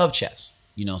who love chess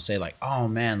say like, oh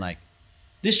man, like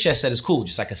this chess set is cool,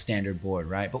 just like a standard board,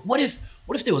 right? But what if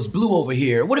there was blue over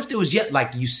here? What if there was yet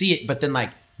like you see it, but then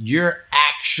like you're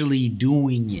actually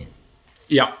doing it?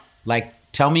 Yeah. Like,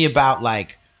 tell me about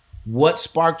like what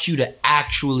sparked you to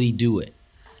actually do it?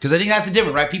 Because I think that's the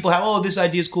difference, right? People have, oh, this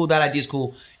idea is cool, that idea is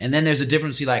cool, and then there's a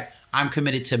difference. Like, I'm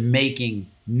committed to making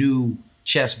new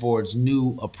chessboards,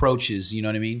 new approaches. You know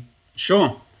what I mean?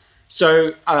 Sure.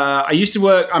 So I used to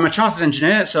work. I'm a chartered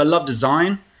engineer, so I love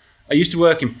design. I used to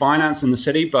work in finance in the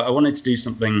city, but I wanted to do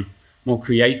something more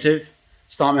creative,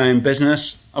 start my own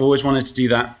business. I've always wanted to do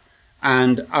that.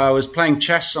 And I was playing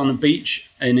chess on a beach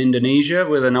in Indonesia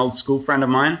with an old school friend of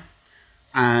mine.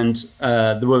 And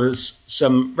there was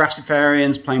some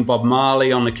Rastafarians playing Bob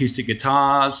Marley on acoustic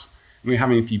guitars. We were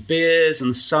having a few beers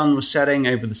and the sun was setting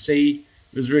over the sea.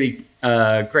 It was really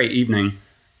a great evening.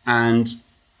 And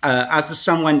as the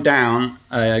sun went down,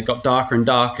 it got darker and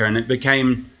darker, and it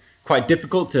became quite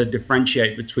difficult to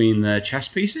differentiate between the chess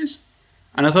pieces.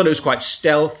 And I thought it was quite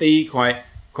stealthy, quite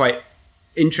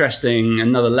interesting,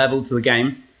 another level to the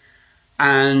game.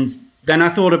 And then I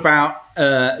thought about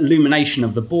illumination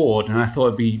of the board, and I thought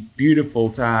it'd be beautiful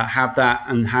to have that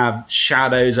and have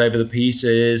shadows over the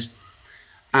pieces.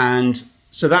 And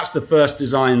so that's the first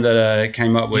design that I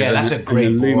came up with. Yeah, that's a great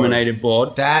an illuminated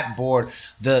board. That board,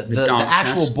 the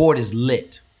actual board is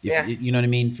lit. Yeah. You know what I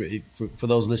mean? For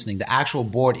those listening, the actual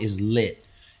board is lit,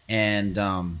 and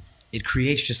it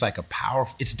creates just like a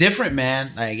powerful. It's different,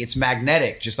 man. Like it's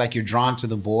magnetic, just like you're drawn to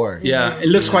the board. Yeah, it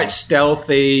looks quite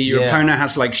stealthy. Your opponent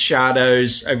has like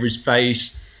shadows over his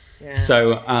face. Yeah.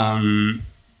 So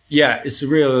it's a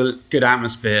real good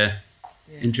atmosphere.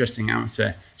 Interesting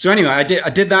atmosphere. So anyway, I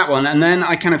did that one, and then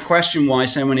I kind of questioned why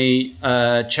so many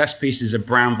chess pieces are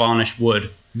brown varnished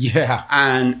wood. Yeah.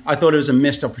 And I thought it was a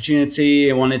missed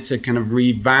opportunity. I wanted to kind of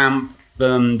revamp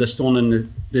the Stornen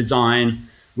design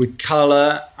with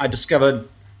color. I discovered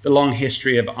the long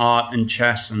history of art and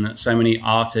chess, and that so many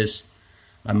artists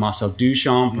like Marcel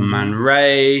Duchamp and Man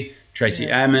Ray, Tracy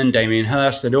Emin, Damien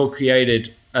Hirst, had all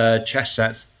created chess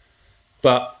sets.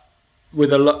 But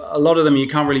with a lot of them, you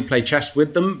can't really play chess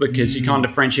with them because you can't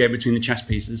differentiate between the chess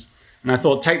pieces. And I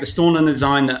thought, take the Stornen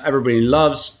design that everybody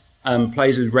loves,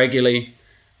 plays with regularly,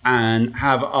 and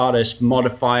have artists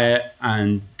modify it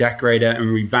and decorate it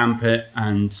and revamp it.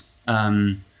 And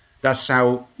that's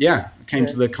how, I came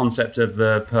to the concept of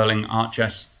the Perling art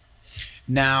chess.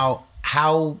 Now,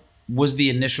 how was the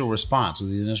initial response?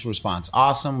 Was the initial response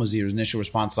awesome? Was the initial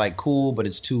response like cool, but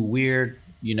it's too weird?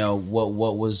 You know, what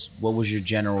was your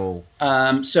general?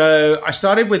 So I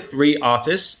started with 3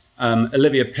 artists,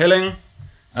 Olivia Pilling,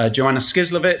 Joanna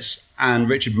Skislowitz, and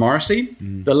Richard Morrissey.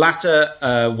 The latter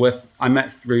I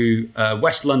met through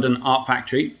West London Art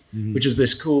Factory, which is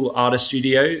this cool artist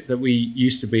studio that we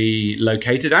used to be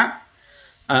located at.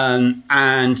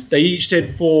 And they each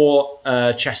did 4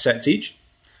 chess sets each.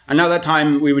 And at that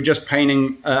time, we were just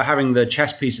painting, having the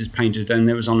chess pieces painted, and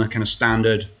it was on a kind of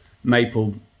standard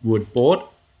maple wood board.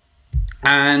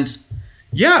 And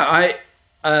I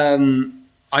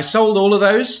sold all of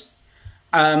those.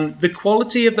 The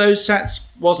quality of those sets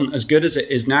wasn't as good as it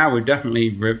is now. We've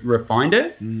definitely refined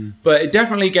it, but it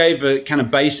definitely gave a kind of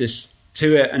basis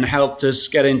to it and helped us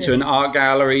get into an art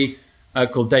gallery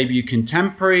called Debut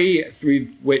Contemporary, through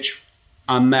which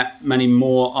I met many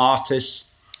more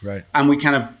artists. Right. And we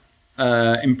kind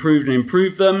of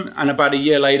improved them. And about a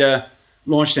year later,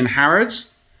 launched in Harrods.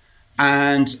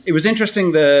 And it was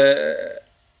interesting, the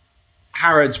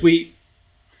Harrods, we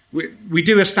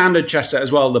do a standard chess set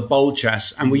as well, the bold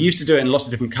chess, and we used to do it in lots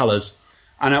of different colors.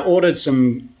 And I ordered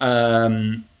some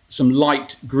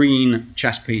light green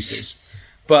chess pieces,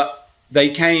 but they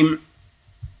came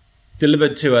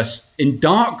delivered to us in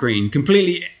dark green,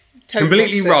 completely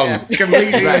wrong,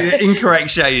 completely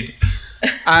incorrect shade.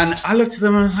 And I looked at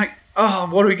them and I was like, oh,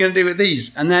 what are we going to do with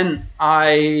these? And then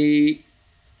I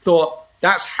thought,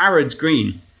 that's Harrods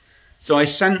green. So I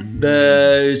sent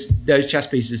those chess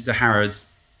pieces to Harrods,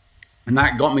 and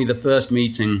that got me the first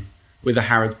meeting with a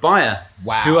Harrods buyer,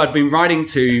 who I'd been writing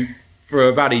to for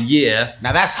about a year.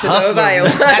 Now that's hustler.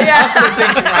 That's hustler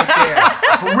thinking right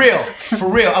there. For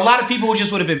real. A lot of people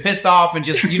just would have been pissed off and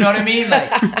just, you know what I mean? Like,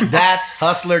 that's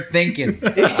hustler thinking. I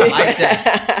like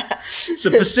that.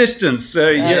 So persistence.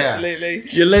 So absolutely.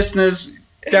 Your listeners,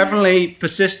 definitely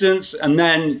persistence, and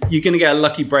then you're going to get a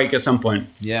lucky break at some point.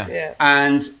 Yeah.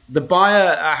 And the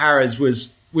buyer at Harrods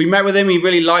we met with him. He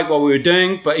really liked what we were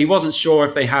doing, but he wasn't sure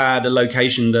if they had a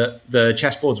location that the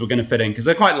chessboards were going to fit in, because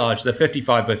they're quite large. They're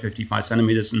 55 by 55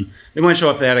 centimeters, and they weren't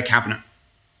sure if they had a cabinet.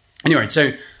 Anyway,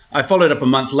 so I followed up a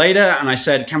month later, and I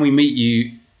said, can we meet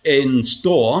you in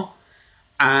store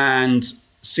and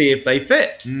see if they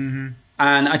fit?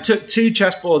 And I took 2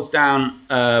 chessboards down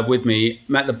with me,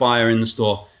 met the buyer in the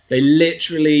store. They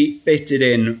literally fitted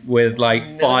in with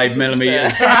like 5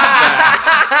 millimeters. And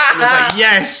I was like,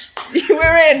 yes.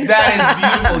 We're in. That is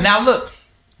beautiful. Now look,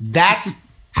 that's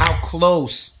how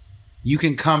close you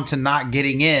can come to not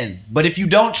getting in. But if you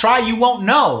don't try, you won't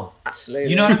know. Absolutely.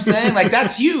 You know what I'm saying? Like,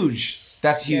 that's huge.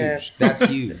 That's huge. Yeah. That's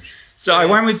huge. So I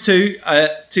went with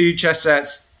two chess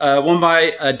sets, one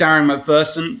by Darren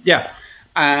McPherson. Yeah.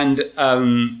 And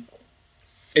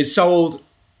it sold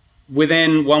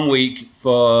within 1 week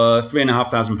for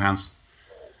 £3,500.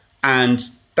 And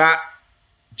that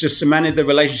just cemented the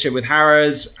relationship with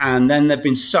Harrods. And then they've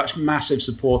been such massive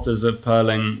supporters of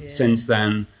Perling since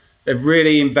then. They've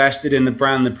really invested in the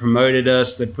brand. They promoted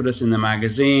us. They put us in the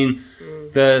magazine.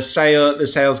 The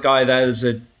sales guy there is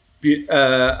a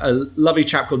lovely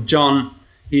chap called John.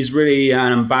 He's really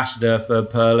an ambassador for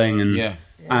Perling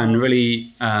and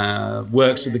really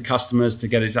works with the customers to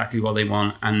get exactly what they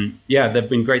want. And they've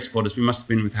been great supporters. We must have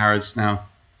been with Harrods now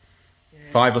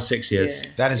 5 or 6 years. Yeah.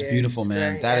 That is beautiful,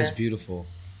 man. Great, That is beautiful.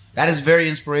 That is very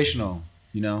inspirational,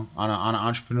 you know, on an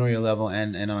entrepreneurial level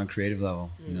and on a creative level.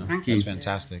 You know, Thank you. That's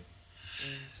fantastic.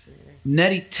 Absolutely.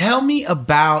 Nettie, tell me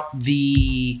about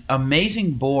the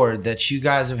amazing board that you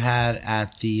guys have had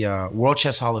at the World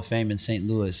Chess Hall of Fame in St.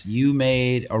 Louis. You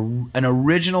made an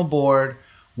original board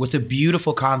with a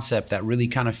beautiful concept that really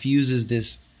kind of fuses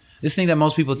this thing that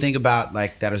most people think about,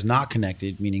 like, that is not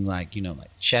connected, meaning like, you know,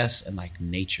 like chess and like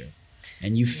nature.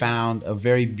 And you found a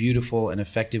very beautiful and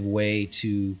effective way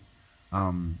to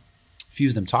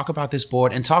fuse them. Talk about this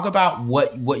board and talk about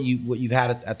what you've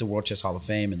had at the World Chess Hall of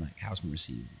Fame and like how it's been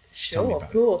received. Sure, of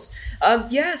course. So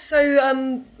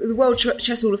the World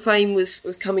Chess Hall of Fame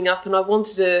was coming up, and I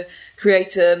wanted to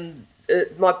create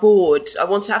my board. I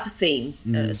wanted to have a theme,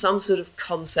 some sort of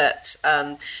concept.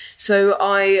 So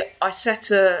I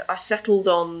settled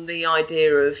on the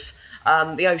idea of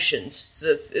the oceans,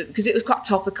 sort of, because it was quite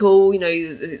topical. You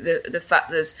know, the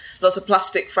fact there's lots of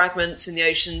plastic fragments in the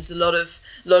oceans, a lot of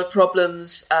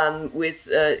problems with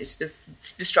sort of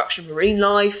destruction of marine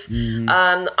life,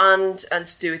 and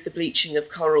to do with the bleaching of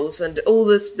corals and all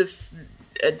this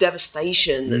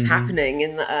devastation that's happening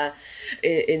in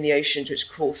the oceans, which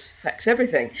of course affects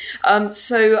everything.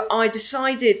 So I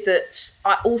decided that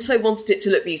I also wanted it to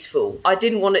look beautiful. I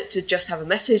didn't want it to just have a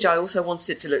message. I also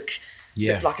wanted it to look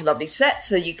like a lovely set,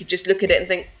 so you could just look at it and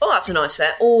think, oh, that's a nice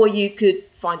set, or you could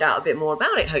find out a bit more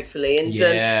about it, hopefully, and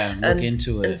look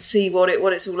into it and see what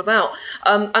it's all about.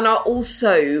 And I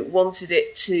also wanted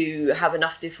it to have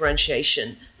enough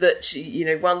differentiation that, you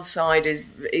know, one side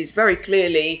is very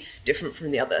clearly different from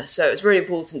the other. So it's very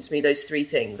important to me, those 3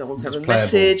 things. I want to have a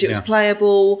message. It was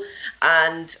playable,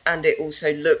 and it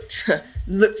also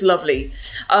looked lovely.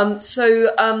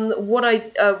 So what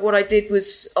I did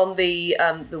was on the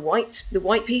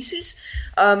white pieces,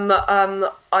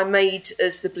 I made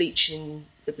as the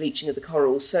bleaching of the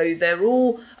corals. So they're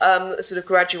all sort of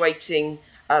graduating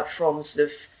from sort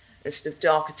of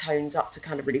darker tones up to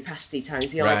kind of really pastel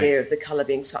tones, the idea of the colour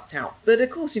being sucked out. But of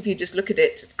course, if you just look at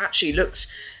it, it actually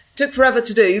took forever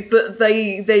to do, but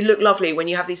they look lovely when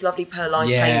you have these lovely pearlized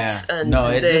paints. And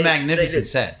it's a magnificent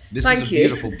set. This is a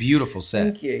beautiful, beautiful set.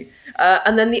 Thank you.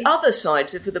 And then the other side,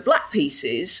 so for the black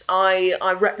pieces,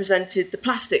 I represented the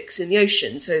plastics in the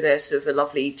ocean. So they're sort of a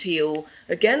lovely teal,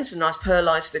 again, some nice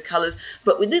pearlized sort of colours,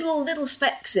 but with little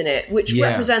specks in it, which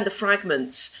represent the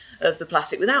fragments of the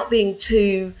plastic without being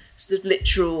too sort of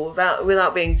literal,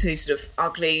 without being too sort of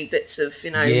ugly bits of,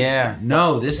 you know. Yeah,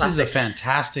 no, this is a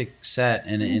fantastic set,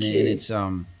 and it's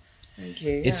Thank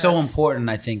you. It's so important,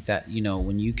 I think, that, you know,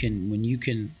 when you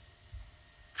can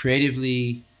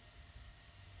creatively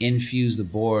infuse the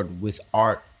board with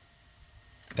art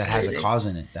that has a cause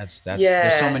in it. That's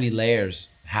there's so many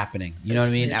layers happening. You know what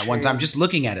I mean? At one time, just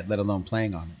looking at it, let alone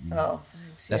playing on it. You know? Oh,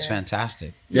 thanks. That's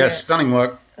fantastic. Yeah, stunning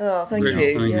work. Oh, thank Really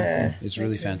you. stunning. Yeah, It's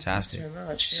really fantastic. Thanks very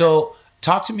much. So,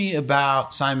 talk to me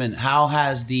about, Simon. How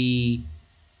has the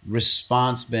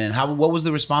response been? What was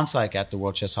the response like at the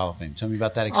World Chess Hall of Fame? Tell me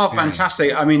about that experience. Oh,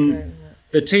 fantastic. I mean,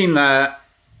 the team there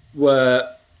were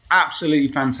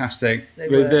absolutely fantastic.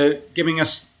 They're giving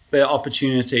us the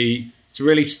opportunity to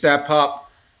really step up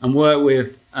and work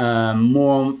with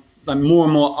more and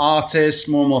more artists,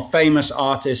 more and more famous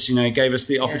artists. You know, it gave us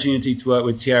the opportunity to work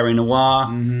with Thierry Noir,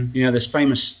 you know, this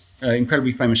famous,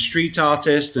 incredibly famous street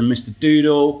artist, and Mr.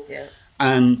 Doodle,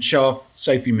 and show off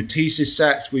Sophie Matisse's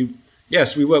sets. We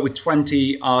worked with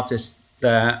 20 artists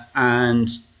there, and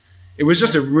it was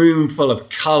just a room full of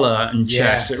color and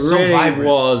chess. It really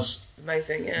was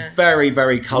amazing, very,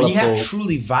 very colorful. When you have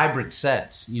truly vibrant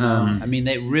sets, you know, I mean,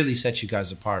 they really set you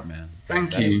guys apart, man.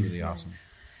 Thank That you. is really awesome.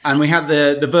 And we had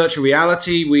the virtual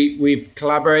reality. We've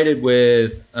collaborated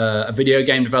with a video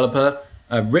game developer,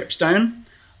 Ripstone,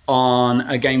 on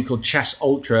a game called Chess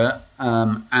Ultra.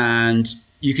 And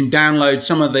you can download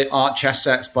some of the art chess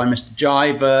sets by Mr.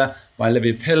 Jiver, by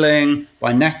Olivia Pilling,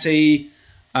 by Nettie,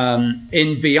 in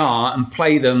VR and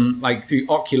play them like through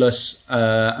Oculus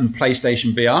and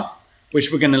PlayStation VR, which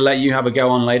we're going to let you have a go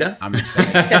on later. I'm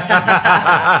excited.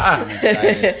 I'm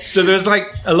excited. So there's like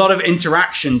a lot of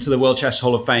interaction to the World Chess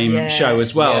Hall of Fame show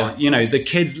as well. Yeah. You know, the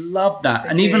kids loved that. They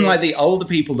and even did. like the older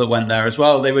people that went there as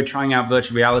well, they were trying out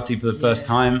virtual reality for the first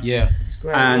time. Yeah. It's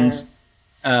great. And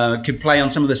could play on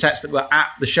some of the sets that were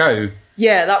at the show.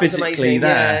 yeah, that was physically amazing.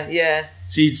 there. Yeah.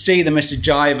 So you'd see the Mr.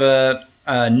 Jiver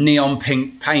neon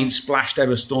pink paint splashed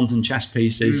over Staunton chess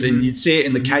pieces, and you'd see it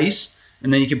in the case,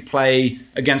 and then you could play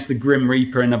against the Grim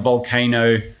Reaper in a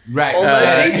volcano Right. All those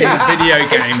in pieces. a video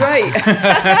game. It's great.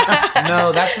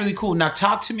 No, that's really cool. Now,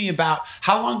 talk to me about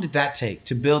how long did that take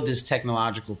to build this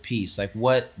technological piece? Like,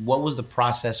 what was the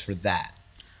process for that?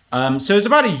 So it was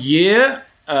about a year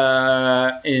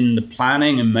in the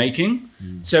planning and making.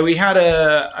 So we had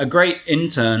a great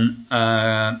intern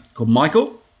called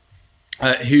Michael,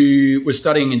 who was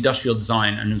studying industrial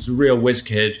design and was a real whiz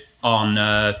kid on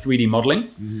 3D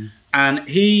modeling. And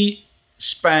he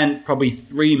spent probably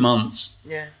 3 months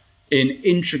Yeah. in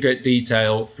intricate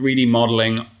detail 3D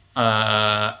modeling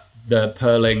the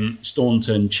Perling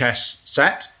Staunton chess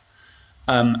set.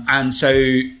 And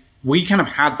so we kind of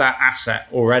had that asset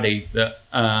already that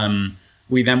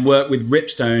we then worked with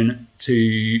Ripstone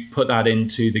to put that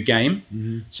into the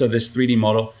game. So this 3D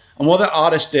model. And what the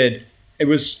artist did, it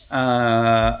was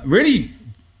really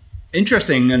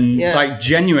interesting and like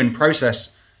genuine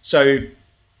process. So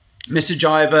Mr.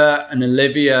 Jiver and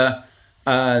Olivia,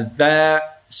 their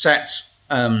sets,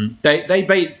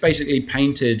 they basically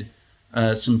painted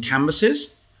some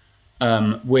canvases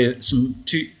with some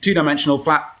two-dimensional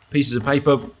flat pieces of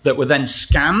paper that were then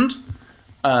scanned,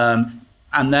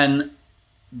 and then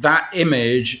that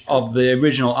image of the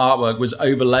original artwork was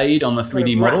overlaid on the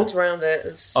 3D model Wrapped around it.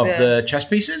 of the chess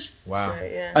pieces. Wow.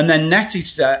 Great, yeah. And then Nettie's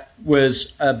set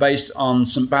was based on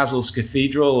St. Basil's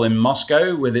Cathedral in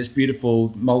Moscow with its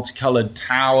beautiful multicolored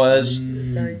towers.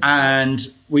 And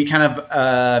we kind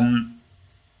of,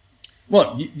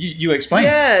 you explain.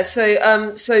 Yeah,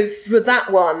 so for that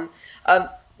one,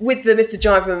 with the Mr.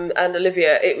 Jiver and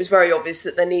Olivia, it was very obvious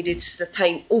that they needed to sort of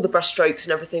paint all the brushstrokes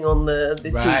and everything on the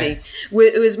 2D.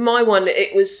 It was my one,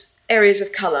 it was areas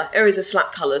of colour, areas of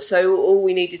flat colour. So all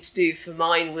we needed to do for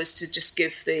mine was to just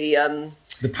give the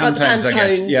Pantones, I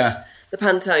guess. Yeah. the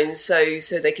Pantones,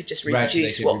 so they could just Right, so they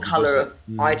reproduce could what reproduce colour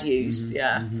it. I'd used,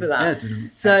 for that. Yeah, did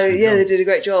an So excellent they job. did a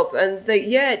great job, and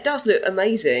it does look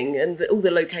amazing, and all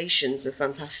the locations are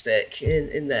fantastic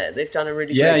in there. They've done a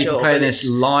really Yeah, great you job. can play in and this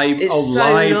it's old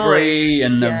so library nice.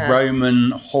 and the Yeah.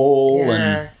 Roman hall. Yeah,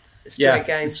 And it's a yeah, great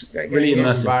game. it's Great really game.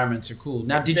 Those immersive. environments are cool.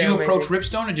 Now, did They're you approach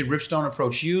amazing. Ripstone, or did Ripstone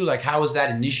approach you? Like, how was that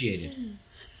initiated?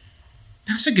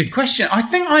 That's a good question. I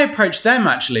think I approached them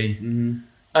actually,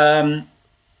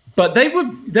 but they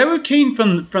were keen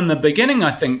from the beginning.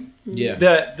 I think Yeah.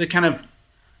 the kind of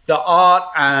the art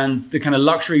and the kind of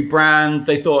luxury brand.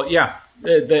 They thought,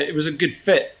 it was a good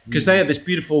fit because they had this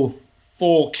beautiful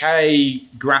 4K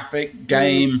graphic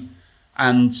game,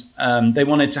 and they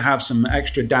wanted to have some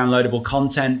extra downloadable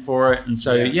content for it. And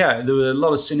so there were a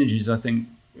lot of synergies, I think,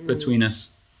 between us.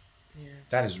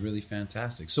 That is really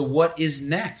fantastic. So, what is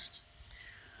next?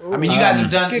 I mean, you guys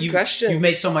have done. Good question. You've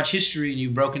made so much history, and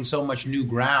you've broken so much new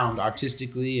ground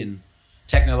artistically and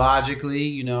technologically.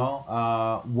 You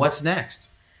know, what's next?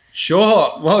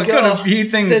 Sure. Well, we've got a few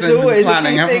things There's in always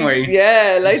planning, a few haven't things. we?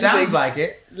 Yeah, It loads of sounds things. like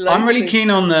it. Loads I'm of really things. keen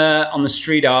on the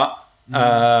street art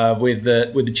with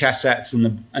the chess sets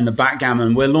and the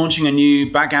backgammon. We're launching a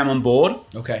new backgammon board.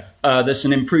 Okay. That's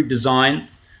an improved design,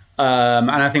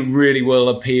 and I think really will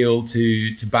appeal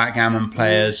to backgammon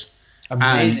players.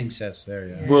 Amazing sets there.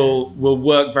 Yeah. Will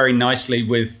work very nicely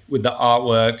with the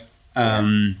artwork,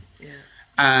 and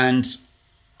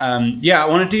I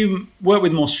want to work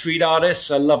with more street artists.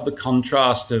 I love the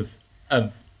contrast of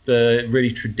the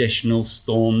really traditional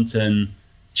Staunton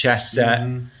chess set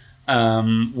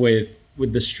with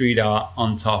the street art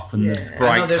on top and the I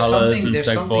bright know there's colors something. and There's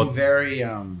so something forth. very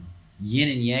yin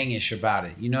and yangish about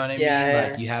it. You know what I mean? Yeah,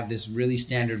 Like you have this really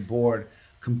standard board,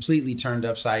 completely turned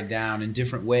upside down in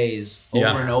different ways over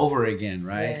Yeah. and over again.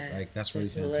 Right? Yeah, Like that's really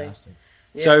definitely. fantastic.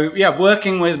 So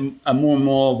working with a more and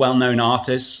more well-known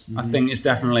artists, I think is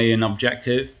definitely an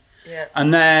objective. Yeah.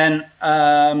 And then,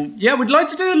 we'd like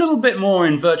to do a little bit more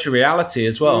in virtual reality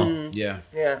as well. Yeah.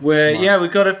 Yeah.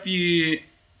 We've got a few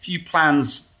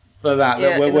plans for that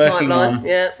Yeah, we're in the working pipeline, on.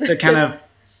 yeah. That kind of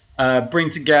bring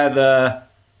together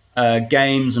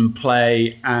games and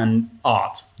play and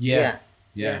art. Yeah.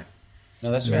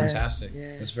 No, that's fantastic.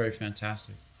 Yeah. That's very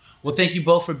fantastic. Well, thank you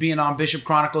both for being on Bishop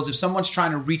Chronicles. If someone's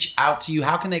trying to reach out to you,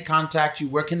 how can they contact you?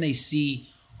 Where can they see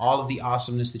all of the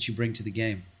awesomeness that you bring to the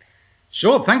game?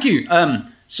 Sure, thank you.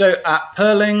 So at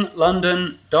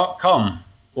perlinglondon.com,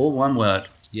 all one word.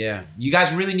 Yeah. You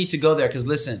guys really need to go there because,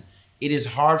 listen, it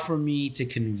is hard for me to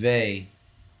convey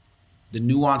the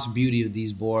nuanced beauty of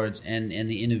these boards and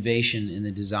the innovation in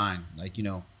the design. Like, you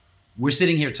know, we're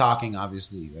sitting here talking,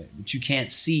 obviously, right? But you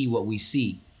can't see what we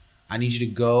see. I need you to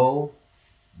go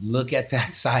look at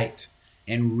that site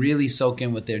and really soak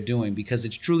in what they're doing because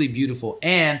it's truly beautiful.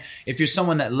 And if you're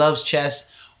someone that loves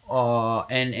chess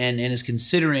and is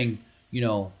considering, you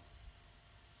know,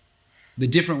 the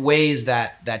different ways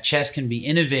that chess can be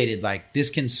innovated, like this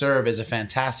can serve as a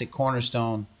fantastic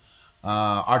cornerstone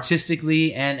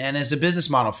artistically and as a business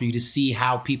model for you to see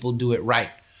how people do it right.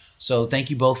 So thank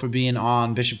you both for being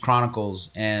on Bishop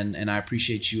Chronicles, and I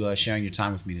appreciate you sharing your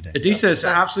time with me today. Adisa, it's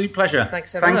an absolute pleasure.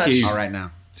 Thanks so Thank much. you. All right,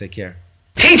 now, take care.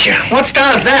 Teacher, what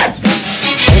star is that?